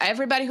here,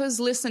 everybody who's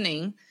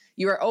listening,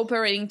 you are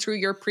operating through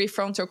your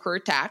prefrontal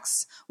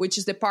cortex, which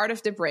is the part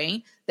of the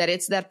brain that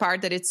it's that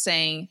part that it's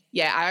saying,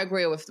 yeah, I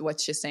agree with what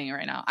she's saying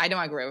right now. I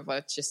don't agree with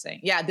what she's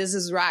saying. Yeah, this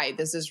is right.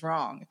 This is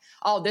wrong.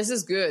 Oh, this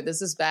is good.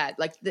 This is bad.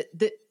 Like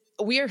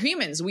we are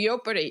humans. We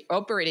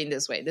operate in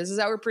this way. This is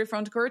our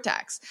prefrontal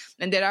cortex.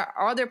 And there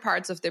are other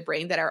parts of the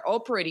brain that are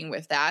operating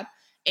with that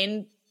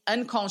in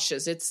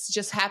unconscious. It's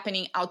just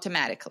happening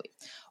automatically.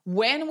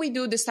 When we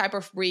do this type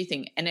of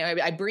breathing and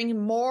I bring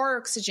more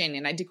oxygen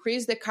and I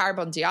decrease the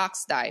carbon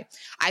dioxide,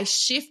 I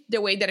shift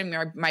the way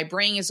that my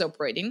brain is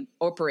operating,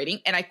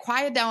 and I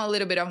quiet down a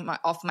little bit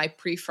of my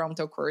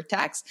prefrontal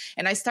cortex,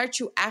 and I start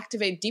to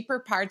activate deeper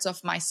parts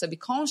of my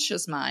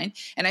subconscious mind,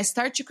 and I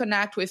start to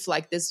connect with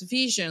like these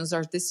visions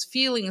or these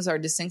feelings or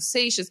the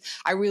sensations.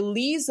 I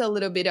release a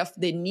little bit of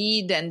the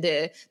need and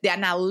the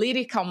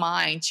analytical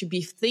mind to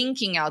be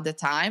thinking all the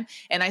time,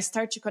 and I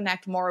start to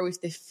connect more with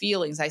the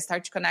feelings. I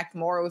start to connect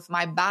more with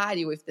my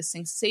body, with the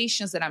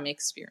sensations that I'm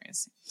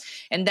experiencing.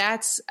 And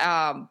that's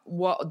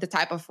what the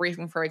type of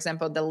breathing, for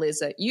example, that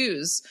Lisa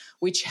used,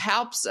 which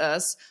helps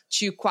us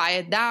to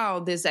quiet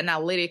down this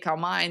analytical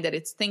mind that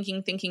it's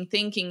thinking,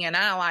 and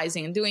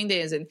analyzing and doing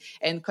this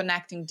and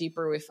connecting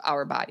deeper with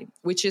our body,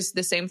 which is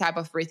the same type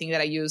of breathing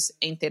that I use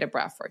in Theta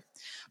Breathwork.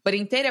 But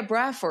in Theta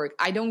Breathwork,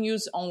 I don't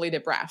use only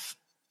the breath.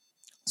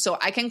 So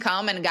I can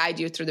come and guide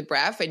you through the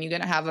breath, and you're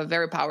going to have a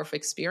very powerful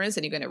experience,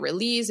 and you're going to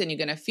release, and you're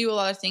going to feel a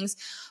lot of things.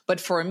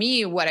 But for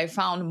me, what I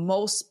found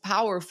most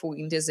powerful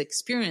in this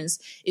experience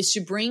is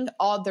to bring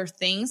other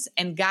things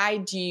and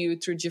guide you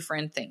through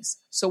different things.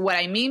 So what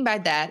I mean by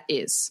that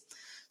is,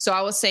 so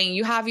I was saying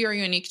you have your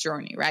unique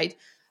journey, right?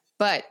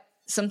 But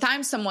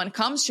sometimes someone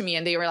comes to me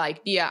and they were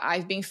like, yeah,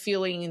 I've been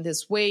feeling in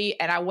this way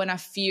and I want to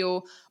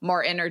feel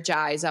more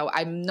energized.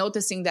 I'm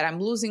noticing that I'm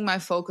losing my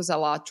focus a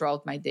lot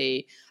throughout my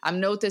day.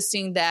 I'm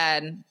noticing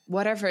that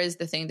whatever is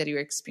the thing that you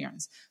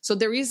experience. So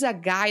there is a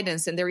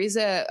guidance and there is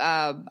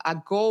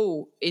a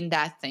goal in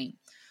that thing.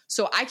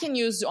 So I can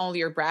use only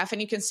your breath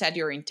and you can set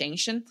your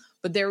intention,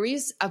 but there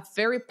is a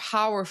very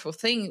powerful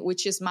thing,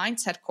 which is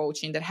mindset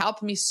coaching, that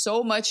helped me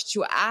so much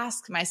to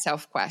ask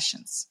myself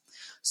questions.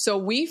 So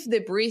with the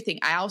breathing,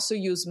 I also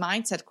use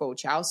mindset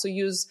coach. I also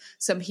use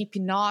some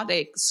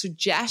hypnotic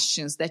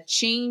suggestions that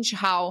change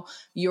how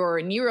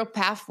your neural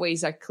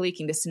pathways are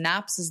clicking, the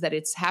synapses that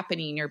it's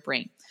happening in your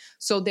brain.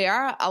 So there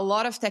are a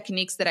lot of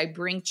techniques that I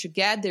bring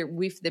together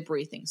with the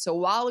breathing. So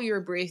while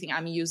you're breathing,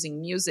 I'm using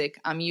music,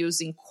 I'm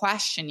using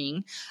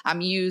questioning,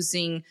 I'm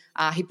using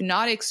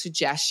hypnotic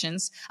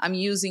suggestions, I'm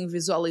using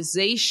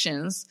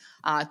visualizations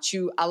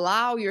to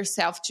allow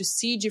yourself to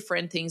see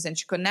different things and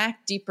to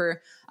connect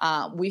deeper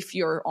with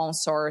your own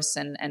source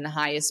and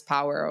highest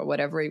power, or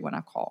whatever you want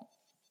to call.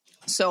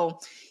 So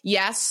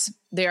yes,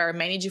 there are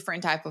many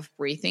different types of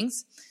breathing,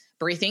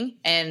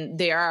 and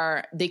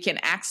they can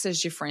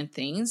access different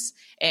things.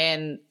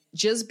 And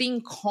just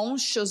being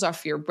conscious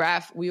of your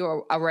breath, we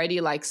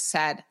already like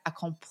set a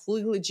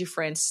completely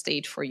different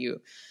state for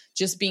you.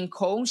 Just being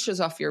conscious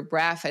of your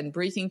breath and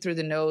breathing through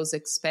the nose,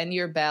 expand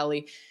your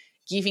belly,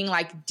 giving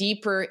like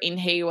deeper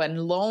inhale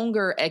and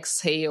longer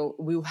exhale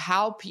will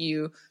help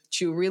you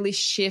to really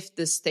shift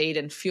the state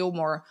and feel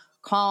more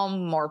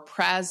calm, more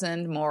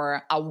present,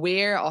 more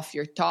aware of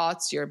your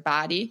thoughts, your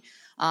body.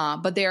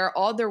 But there are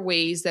other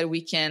ways that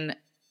we can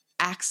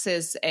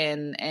access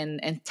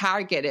and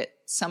target it,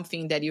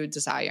 something that you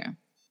desire.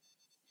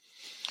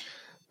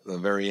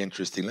 Very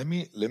interesting. Let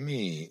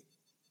me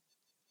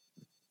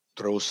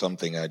throw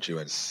something at you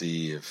and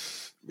see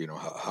if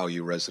how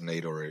you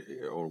resonate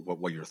or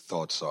what your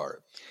thoughts are.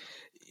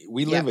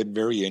 We live at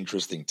very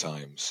interesting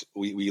times.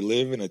 We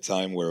live in a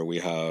time where we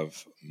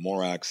have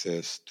more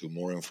access to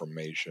more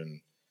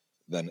information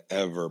than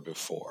ever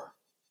before.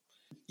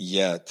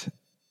 Yet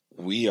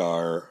we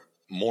are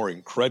more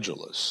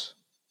incredulous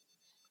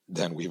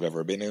than we've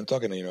ever been. And I'm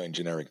talking, in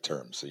generic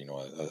terms,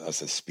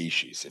 as a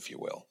species, if you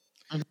will.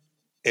 Mm-hmm.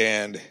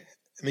 And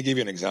let me give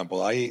you an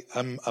example.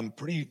 I'm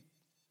pretty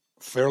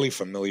fairly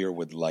familiar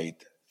with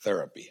light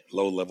therapy,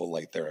 low-level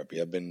light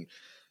therapy. I've been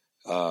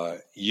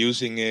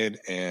using it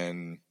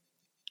and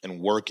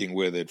working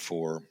with it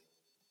for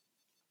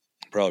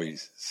probably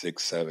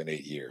 6, 7,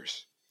 8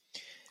 years.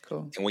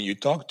 Cool. And when you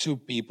talk to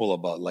people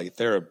about light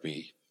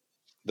therapy,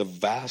 the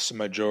vast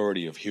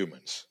majority of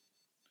humans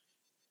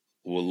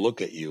will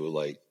look at you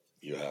like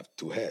you have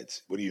two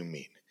heads. What do you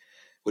mean?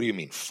 What do you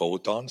mean?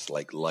 Photons,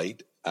 like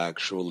light,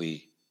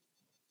 actually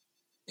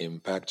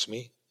impacts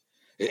me?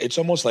 It's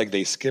almost like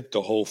they skipped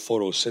the whole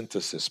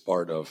photosynthesis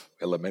part of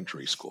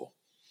elementary school.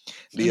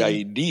 The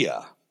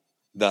idea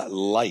that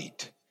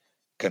light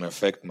can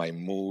affect my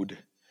mood,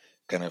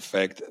 can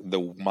affect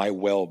my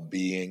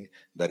well-being,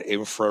 that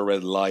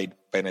infrared light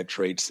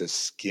penetrates the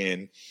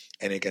skin,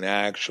 and it can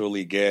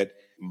actually get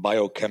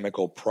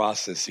biochemical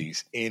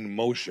processes in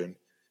motion,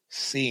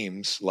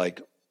 seems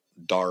like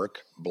dark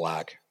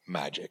black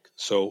magic.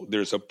 So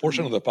there's a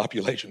portion of the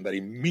population that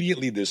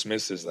immediately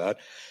dismisses that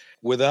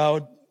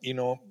without,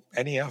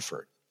 any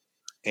effort.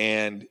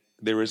 And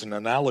there is an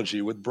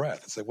analogy with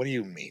breath. It's like, what do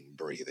you mean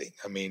breathing?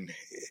 I mean,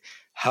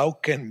 how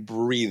can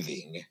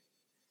breathing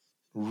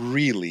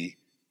really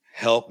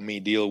help me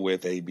deal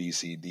with A, B,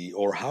 C, D?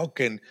 Or how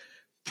can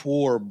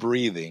poor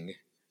breathing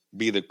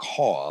be the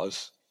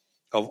cause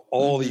of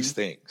all these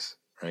things,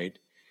 right?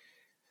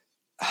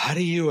 How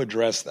do you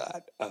address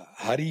that?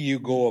 How do you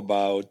go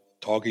about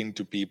talking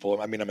to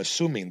people? I mean, I'm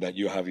assuming that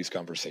you have these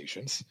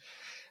conversations.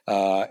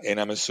 And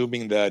I'm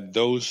assuming that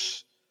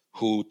those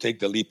who take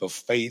the leap of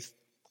faith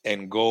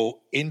and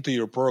go into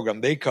your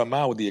program, they come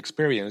out with the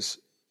experience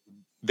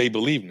they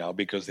believe now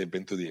because they've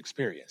been through the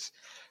experience.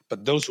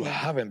 But those who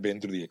haven't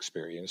been through the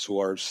experience, who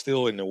are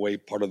still in a way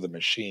part of the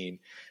machine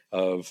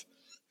of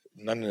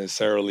not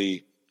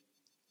necessarily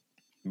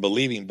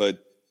believing,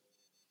 but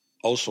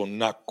also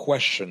not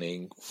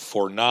questioning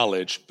for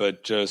knowledge,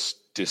 but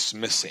just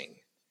dismissing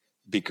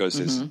because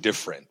it's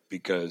different,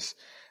 because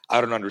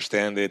I don't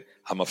understand it,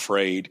 I'm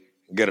afraid,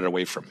 get it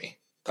away from me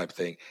type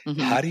thing.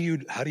 How do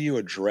you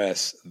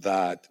address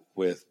that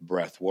with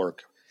breath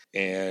work?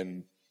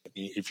 And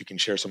if you can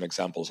share some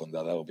examples on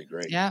that, that would be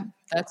great. Yeah,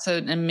 that's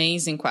an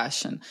amazing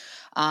question.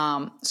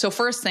 So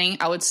first thing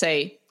I would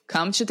say,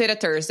 come to Theta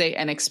Thursday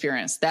and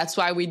experience. That's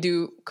why we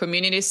do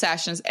community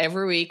sessions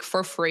every week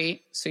for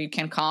free. So you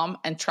can come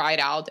and try it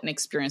out and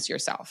experience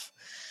yourself.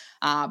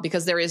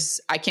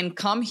 Because I can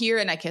come here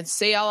and I can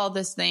say all of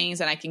these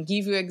things and I can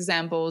give you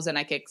examples and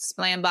I can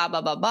explain blah,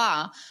 blah, blah,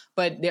 blah.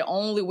 But the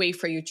only way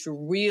for you to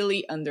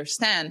really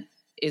understand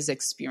is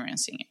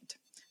experiencing it.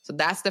 So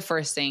that's the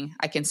first thing.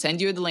 I can send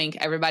you the link.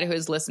 Everybody who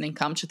is listening,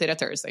 come to Theta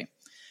Thursday.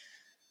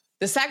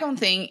 The second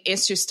thing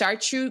is to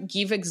start to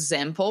give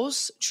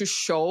examples to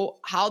show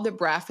how the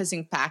breath is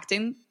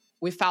impacting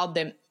without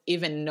them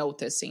even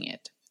noticing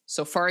it.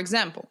 So for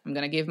example, I'm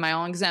going to give my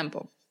own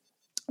example.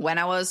 When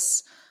I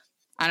was,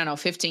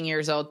 15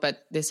 years old,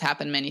 but this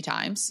happened many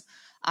times.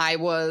 I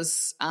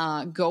was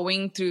I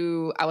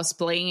was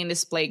playing in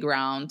this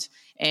playground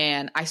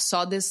and I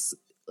saw this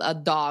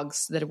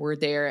dogs that were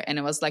there, and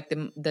it was like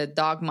the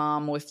dog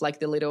mom with like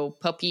the little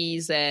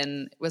puppies,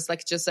 and it was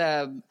like just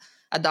a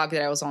dog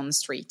that I was on the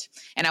street,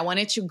 and I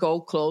wanted to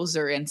go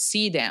closer and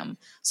see them.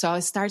 So I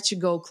started to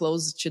go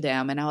closer to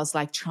them, and I was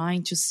like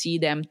trying to see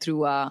them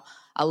through a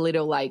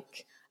little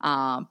like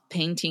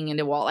painting in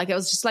the wall. Like I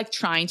was just like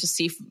trying to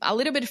see a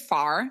little bit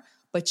far,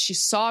 but she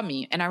saw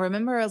me. And I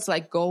remember I was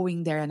like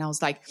going there, and I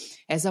was like,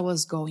 as I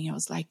was going, I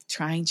was like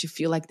trying to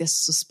feel like the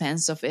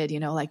suspense of it,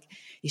 like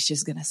is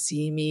she's gonna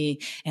see me?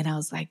 And I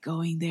was like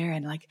going there,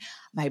 and like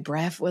my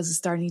breath was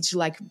starting to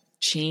like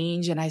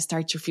change, and I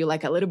started to feel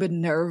like a little bit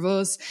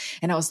nervous,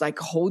 and I was like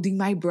holding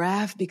my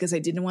breath because I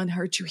didn't want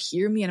her to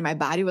hear me. And my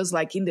body was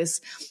like in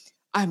this,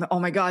 oh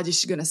my God, is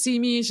she gonna see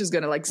me? She's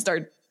gonna like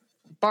start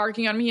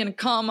barking on me and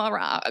come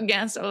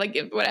against or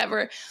like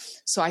whatever.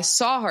 So I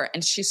saw her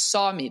and she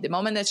saw me. The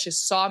moment that she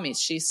saw me,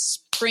 she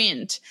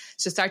sprint.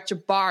 She started to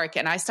bark,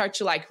 and I start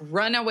to like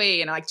run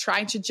away and like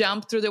trying to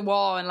jump through the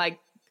wall.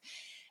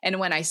 And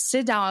when I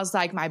sit down, I was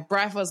like, my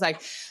breath was like,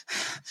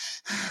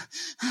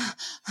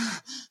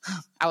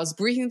 I was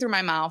breathing through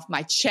my mouth.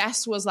 My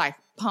chest was like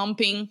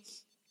pumping.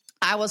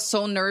 I was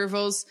so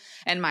nervous,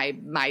 and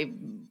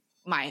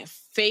my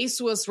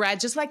face was red.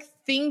 Just like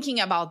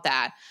thinking about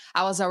that,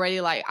 I was already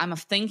like, I'm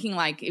thinking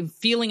like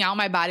feeling out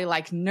my body,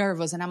 like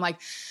nervous. And I'm like,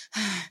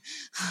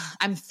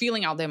 I'm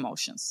feeling out the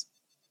emotions.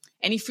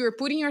 And if you're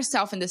putting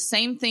yourself in the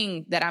same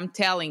thing that I'm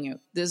telling you,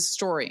 this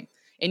story,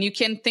 and you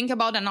can think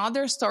about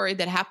another story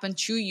that happened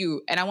to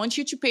you, and I want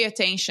you to pay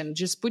attention,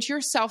 just put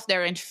yourself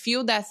there and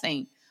feel that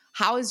thing.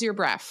 How is your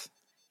breath?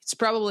 It's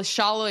probably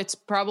shallow. It's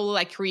probably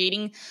like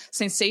creating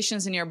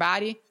sensations in your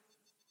body.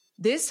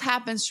 This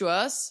happens to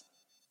us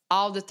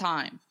all the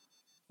time.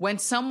 When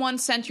someone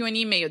sent you an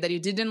email that you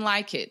didn't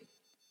like it,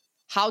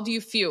 how do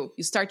you feel?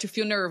 You start to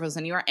feel nervous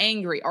and you are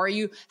angry, or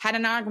you had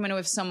an argument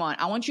with someone.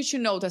 I want you to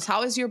notice,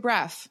 how is your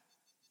breath?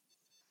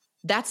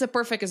 That's a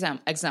perfect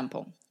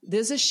example.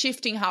 This is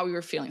shifting how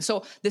you're feeling.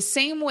 So the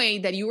same way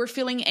that you were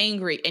feeling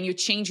angry and you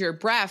change your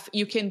breath,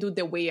 you can do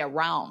the way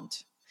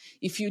around.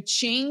 If you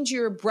change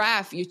your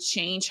breath, you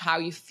change how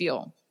you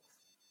feel.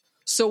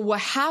 So what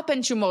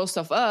happened to most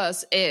of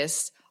us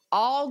is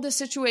all the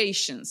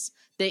situations,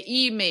 the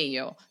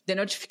email, the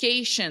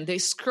notification, the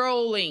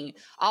scrolling,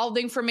 all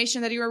the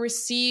information that you are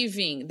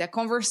receiving, the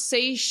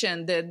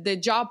conversation, the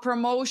job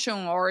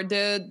promotion, or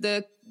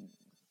the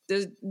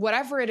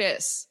whatever it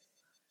is.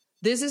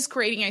 This is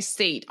creating a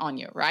state on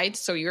you, right?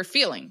 So you're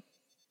feeling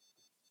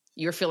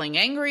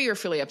angry, you're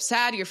feeling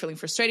upset, you're feeling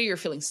frustrated, you're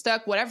feeling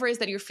stuck, whatever it is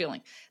that you're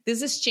feeling.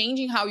 This is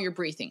changing how you're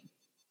breathing.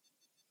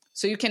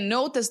 So you can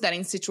notice that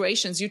in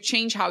situations, you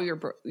change how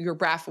your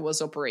breath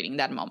was operating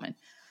that moment.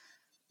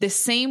 The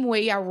same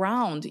way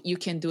around, you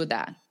can do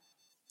that.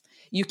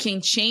 You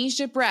can change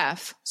the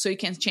breath so you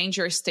can change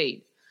your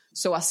state.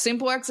 So a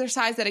simple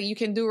exercise that you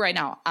can do right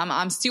now.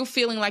 I'm still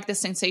feeling like the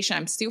sensation.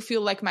 I'm still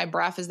feel like my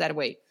breath is that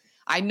way.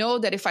 I know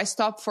that if I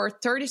stop for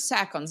 30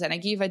 seconds and I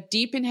give a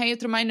deep inhale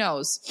through my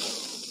nose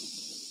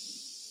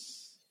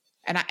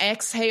and I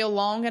exhale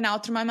long and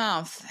out through my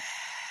mouth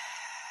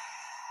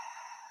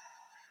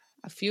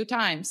a few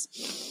times,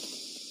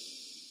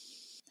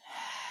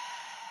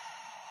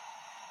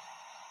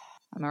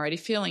 I'm already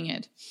feeling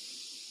it.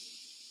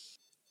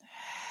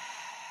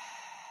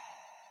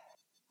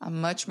 I'm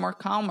much more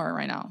calmer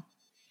right now.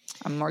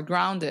 I'm more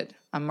grounded.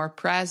 I'm more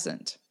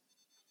present.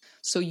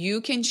 So you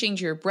can change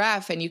your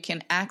breath and you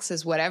can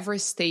access whatever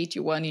state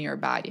you want in your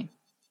body,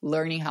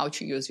 learning how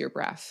to use your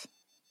breath.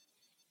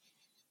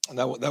 And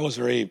that was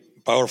very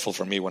powerful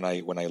for me when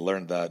I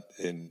learned that,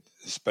 and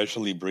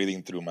especially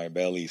breathing through my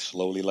belly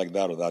slowly like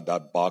that, or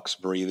that box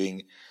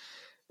breathing,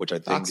 which I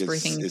think box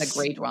breathing is a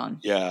great one.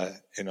 Yeah,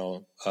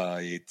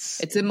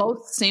 it's the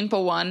most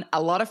simple one.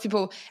 A lot of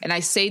people, and I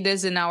say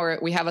this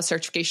we have a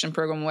certification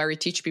program where we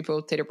teach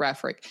people theta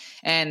breathwork,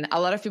 and a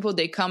lot of people,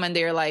 they come and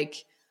they're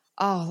like,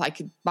 oh,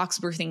 like box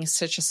breathing is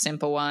such a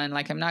simple one.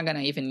 Like I'm not going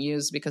to even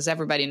use, because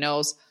everybody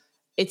knows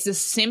it's the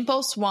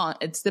simplest one.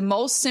 It's the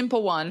most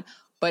simple one,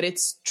 but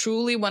it's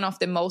truly one of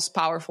the most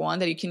powerful one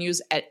that you can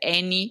use at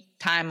any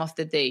time of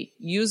the day.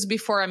 Use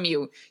before a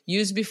meal,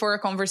 use before a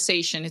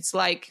conversation. It's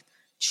like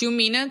 2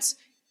 minutes,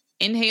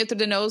 inhale through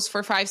the nose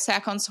for 5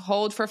 seconds,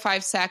 hold for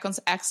 5 seconds,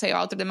 exhale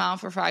out through the mouth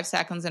for 5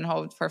 seconds, and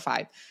hold for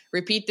 5.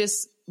 Repeat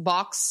this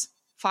box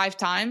 5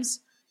 times.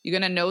 You're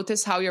going to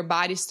notice how your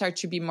body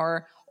starts to be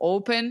more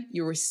open.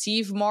 You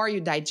receive more, you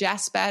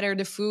digest better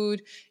the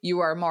food, you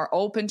are more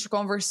open to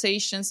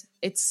conversations.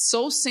 It's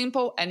so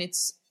simple and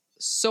it's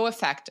so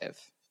effective.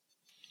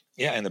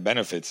 Yeah, and the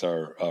benefits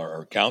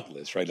are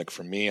countless, right? Like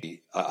for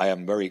me, I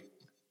am very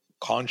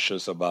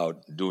conscious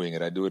about doing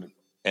it. I do it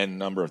n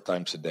number of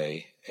times a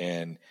day,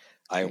 and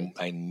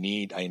I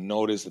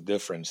notice the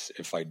difference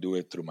if I do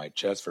it through my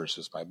chest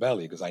versus my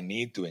belly, because I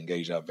need to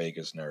engage that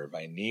vagus nerve.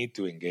 I need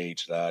to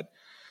engage that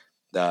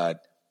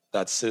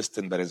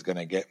system that is going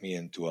to get me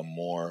into a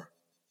more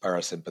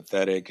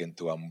parasympathetic,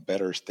 into a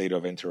better state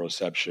of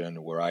interoception,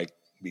 where I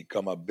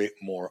become a bit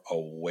more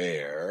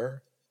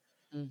aware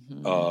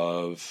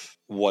of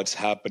what's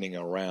happening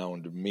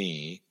around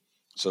me,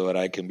 so that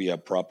I can be a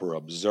proper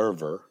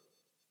observer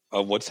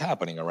of what's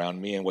happening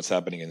around me and what's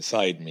happening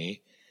inside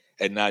me,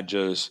 and not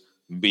just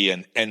be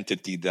an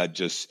entity that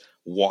just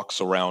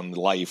walks around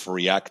life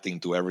reacting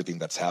to everything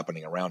that's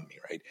happening around me,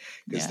 right?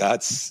 Because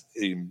that's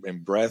in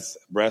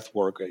breath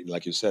work,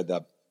 like you said,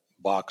 that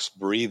box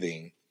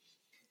breathing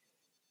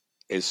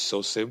is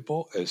so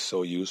simple, is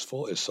so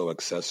useful, is so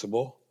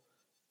accessible,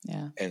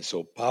 and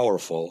so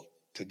powerful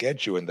to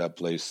get you in that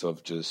place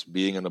of just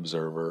being an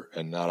observer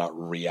and not a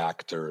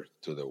reactor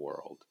to the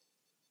world.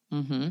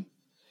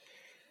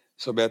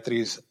 So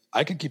Beatriz,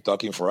 I can keep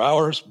talking for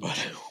hours, but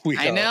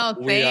I have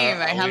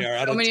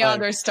so many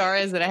other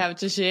stories that I have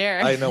to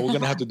share. I know we're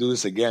going to have to do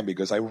this again,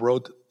 because I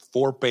wrote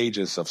 4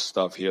 pages of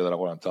stuff here that I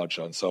want to touch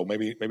on. So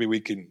maybe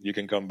you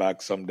can come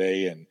back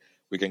someday and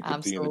we can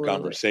continue the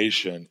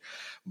conversation.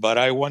 But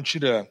I want you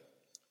to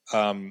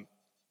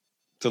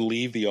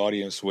leave the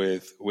audience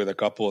with a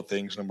couple of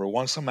things. Number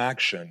one, some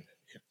action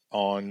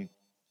on,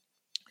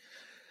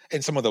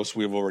 and some of those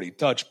we've already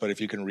touched, but if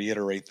you can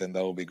reiterate them,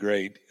 that would be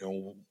great.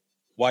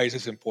 Why is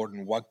this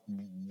important?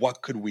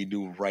 What could we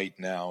do right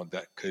now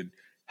that could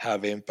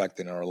have impact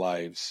in our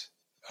lives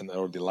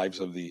or the lives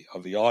of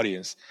the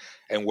audience?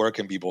 And where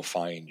can people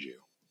find you?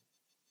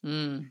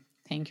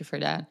 Thank you for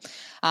that.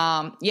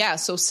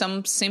 So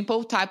some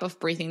simple type of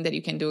breathing that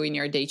you can do in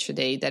your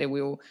day-to-day that it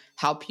will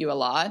help you a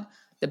lot.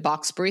 The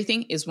box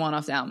breathing is one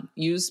of them.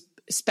 Use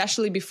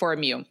especially before a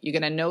meal. You're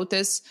going to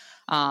notice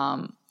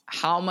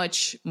how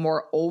much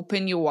more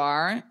open you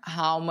are,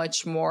 how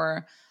much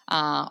more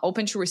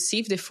open to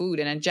receive the food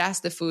and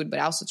adjust the food, but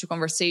also to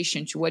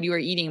conversation, to what you are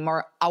eating,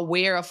 more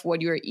aware of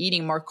what you are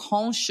eating, more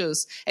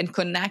conscious and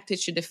connected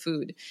to the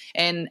food.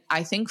 And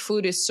I think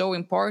food is so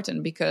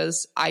important,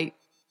 because I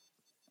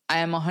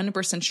am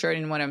 100% sure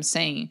in what I'm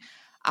saying.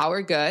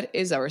 Our gut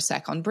is our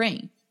second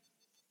brain.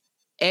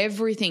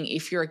 Everything,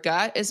 if your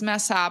gut is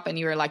messed up and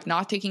you're like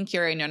not taking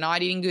care and you're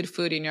not eating good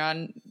food and you're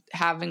not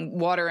having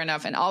water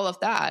enough and all of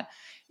that,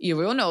 you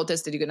will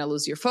notice that you're going to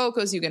lose your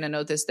focus. You're going to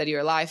notice that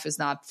your life is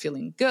not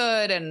feeling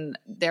good. And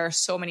there are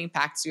so many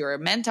impacts. Your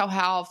mental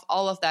health,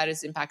 all of that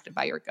is impacted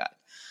by your gut.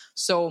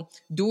 So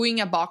doing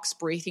a box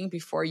breathing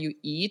before you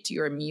eat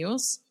your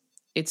meals,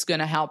 it's going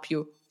to help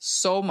you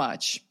so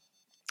much.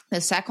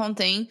 The second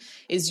thing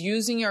is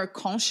using your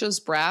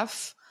conscious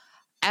breath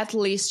at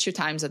least 2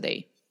 times a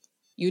day.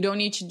 You don't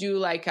need to do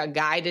like a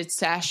guided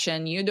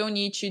session. You don't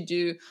need to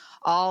do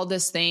all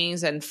these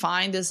things and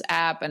find this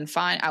app and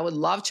I would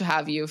love to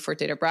have you for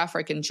Theta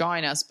Breathwork and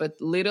join us, but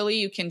literally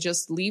you can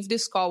just leave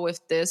this call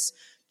with this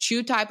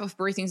 2 type of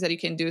breathings that you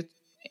can do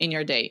in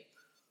your day.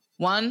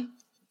 1,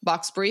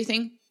 box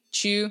breathing.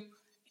 2,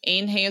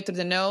 inhale through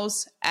the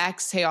nose,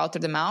 exhale out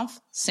through the mouth.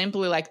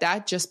 Simply like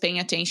that, just paying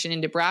attention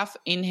in the breath.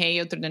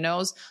 Inhale through the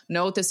nose,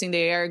 noticing the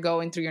air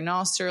going through your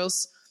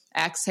nostrils.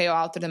 Exhale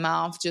out through the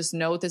mouth. Just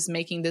notice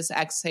making this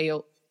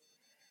exhale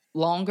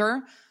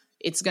longer.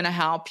 it's going to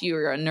help you.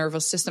 Your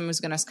nervous system is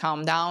going to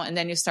calm down. And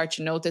then you start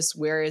to notice,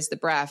 where is the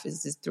breath?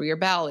 Is it through your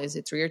belly? Is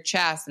it through your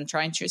chest? And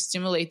trying to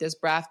stimulate this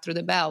breath through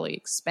the belly,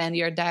 expand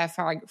your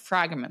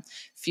diaphragm,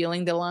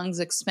 feeling the lungs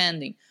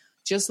expanding.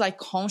 Just like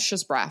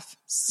conscious breath,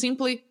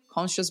 simply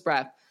conscious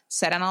breath.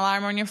 Set an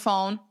alarm on your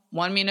phone,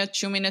 1 minute,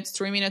 2 minutes,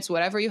 3 minutes,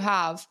 whatever you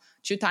have,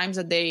 2 times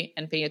a day,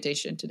 and pay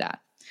attention to that.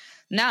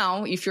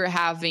 Now, if you're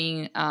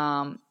having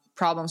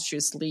problems to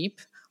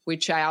sleep,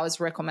 which I always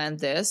recommend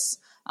this,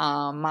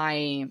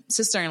 my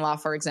sister-in-law,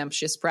 for example,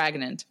 she's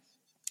pregnant,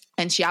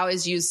 and she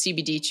always used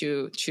CBD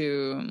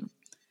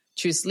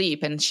to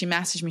sleep. And she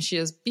messaged me, she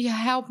goes, "Bea,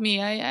 help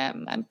me,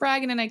 I'm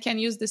pregnant, I can't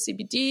use the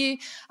CBD.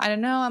 I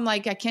don't know, I'm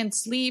like, I can't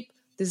sleep."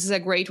 This is a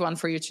great one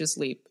for you to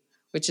sleep,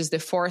 which is the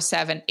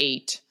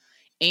 4-7-8.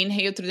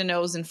 Inhale through the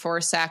nose in 4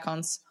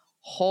 seconds,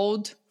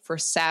 hold for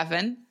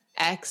 7,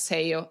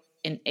 exhale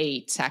in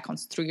 8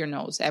 seconds through your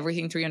nose,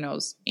 everything through your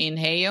nose.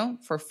 Inhale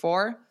for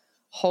 4,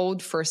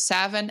 hold for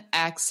 7,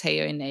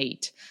 exhale in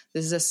 8.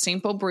 This is a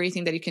simple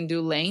breathing that you can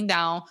do laying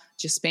down,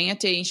 just paying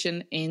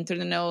attention. In through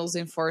the nose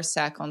in 4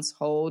 seconds,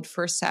 hold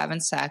for 7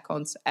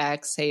 seconds,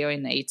 exhale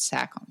in 8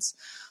 seconds.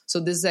 So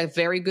this is a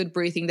very good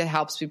breathing that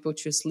helps people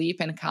to sleep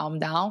and calm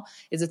down.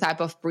 It's a type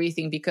of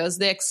breathing, because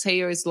the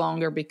exhale is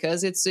longer,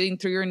 because it's in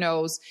through your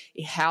nose,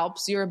 it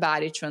helps your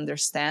body to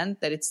understand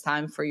that it's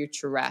time for you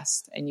to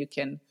rest and you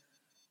can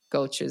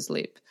go to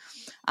sleep.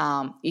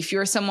 If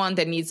you're someone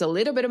that needs a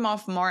little bit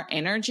of more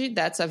energy,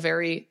 that's a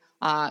very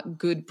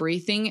good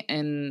breathing.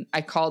 And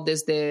I call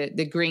this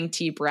the green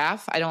tea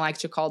breath. I don't like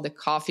to call the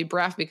coffee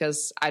breath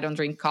because I don't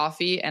drink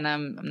coffee and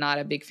I'm not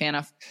a big fan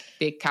of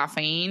big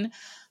caffeine.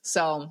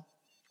 So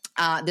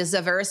this is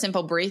a very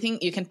simple breathing.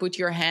 You can put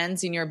your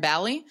hands in your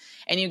belly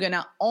and you're going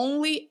to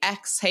only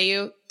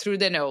exhale through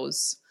the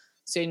nose.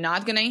 So you're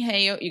not going to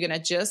inhale. You're going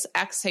to just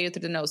exhale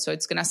through the nose. So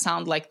it's going to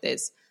sound like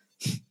this.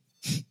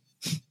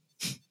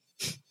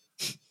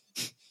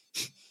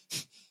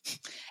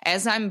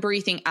 As I'm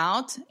breathing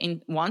out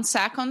in 1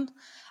 second,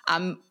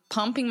 I'm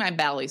pumping my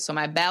belly. So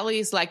my belly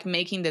is like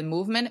making the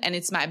movement, and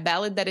it's my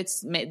belly that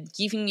it's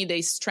giving me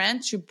the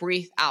strength to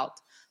breathe out.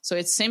 So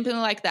it's simply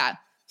like that.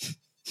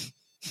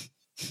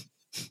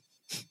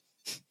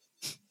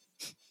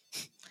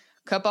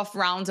 Couple of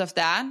rounds of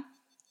that,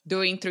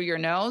 doing through your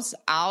nose,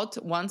 out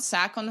 1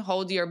 second,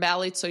 hold your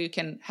belly so you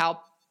can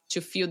help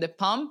to feel the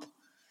pump.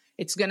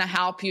 It's going to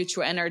help you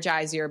to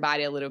energize your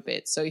body a little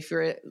bit. So if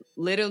you're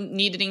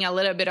needing a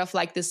little bit of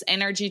like this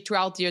energy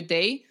throughout your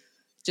day,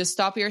 just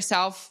stop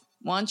yourself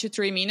 1 to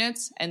 3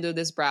 minutes and do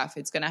this breath.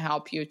 It's going to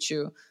help you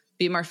to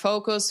be more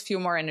focused, feel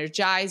more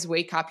energized,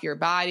 wake up your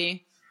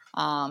body.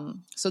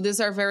 So these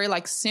are very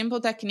like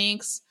simple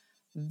techniques.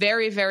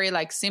 Very, very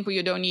like simple.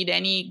 You don't need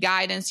any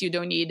guidance. You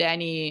don't need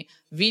any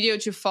video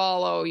to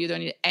follow. You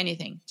don't need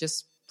anything.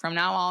 Just from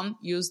now on,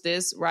 use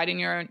this, write in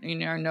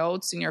your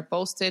notes, in your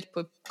Post-it,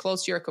 put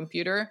close to your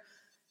computer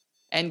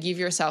and give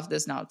yourself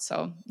this note.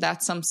 So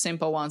that's some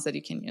simple ones that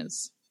you can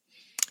use.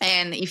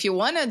 And if you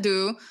want to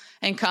do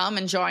and come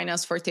and join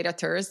us for Theta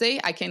Thursday,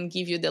 I can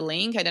give you the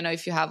link. I don't know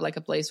if you have like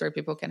a place where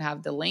people can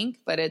have the link,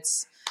 but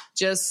it's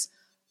just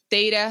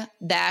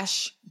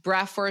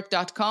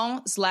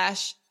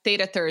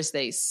theta-breathwork.com/Theta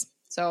Thursdays.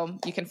 So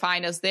you can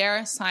find us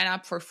there, sign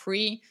up for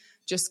free.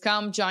 Just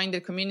come join the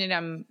community.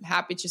 I'm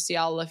happy to see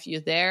all of you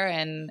there.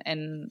 And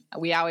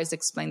we always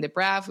explain the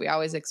breath. We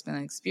always explain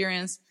the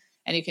experience,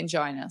 and you can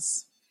join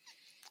us.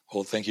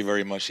 Well, thank you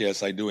very much.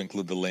 Yes, I do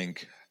include the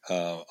link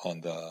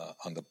on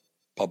the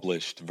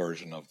published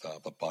version of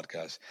the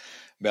podcast.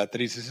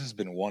 Beatriz, this has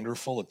been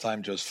wonderful. The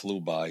time just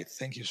flew by.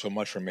 Thank you so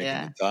much for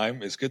making the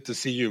time. It's good to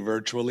see you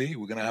virtually.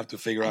 We're going to have to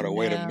figure out a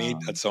way to meet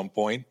at some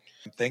point.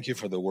 Thank you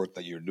for the work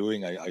that you're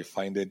doing. I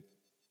find it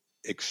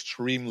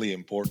extremely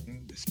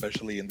important,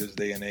 especially in this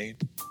day and age.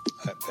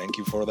 Thank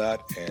you for that,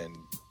 and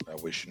I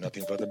wish you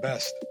nothing but the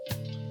best.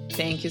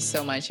 Thank you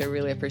so much. I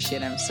really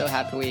appreciate it. I'm so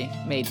happy we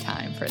made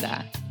time for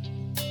that.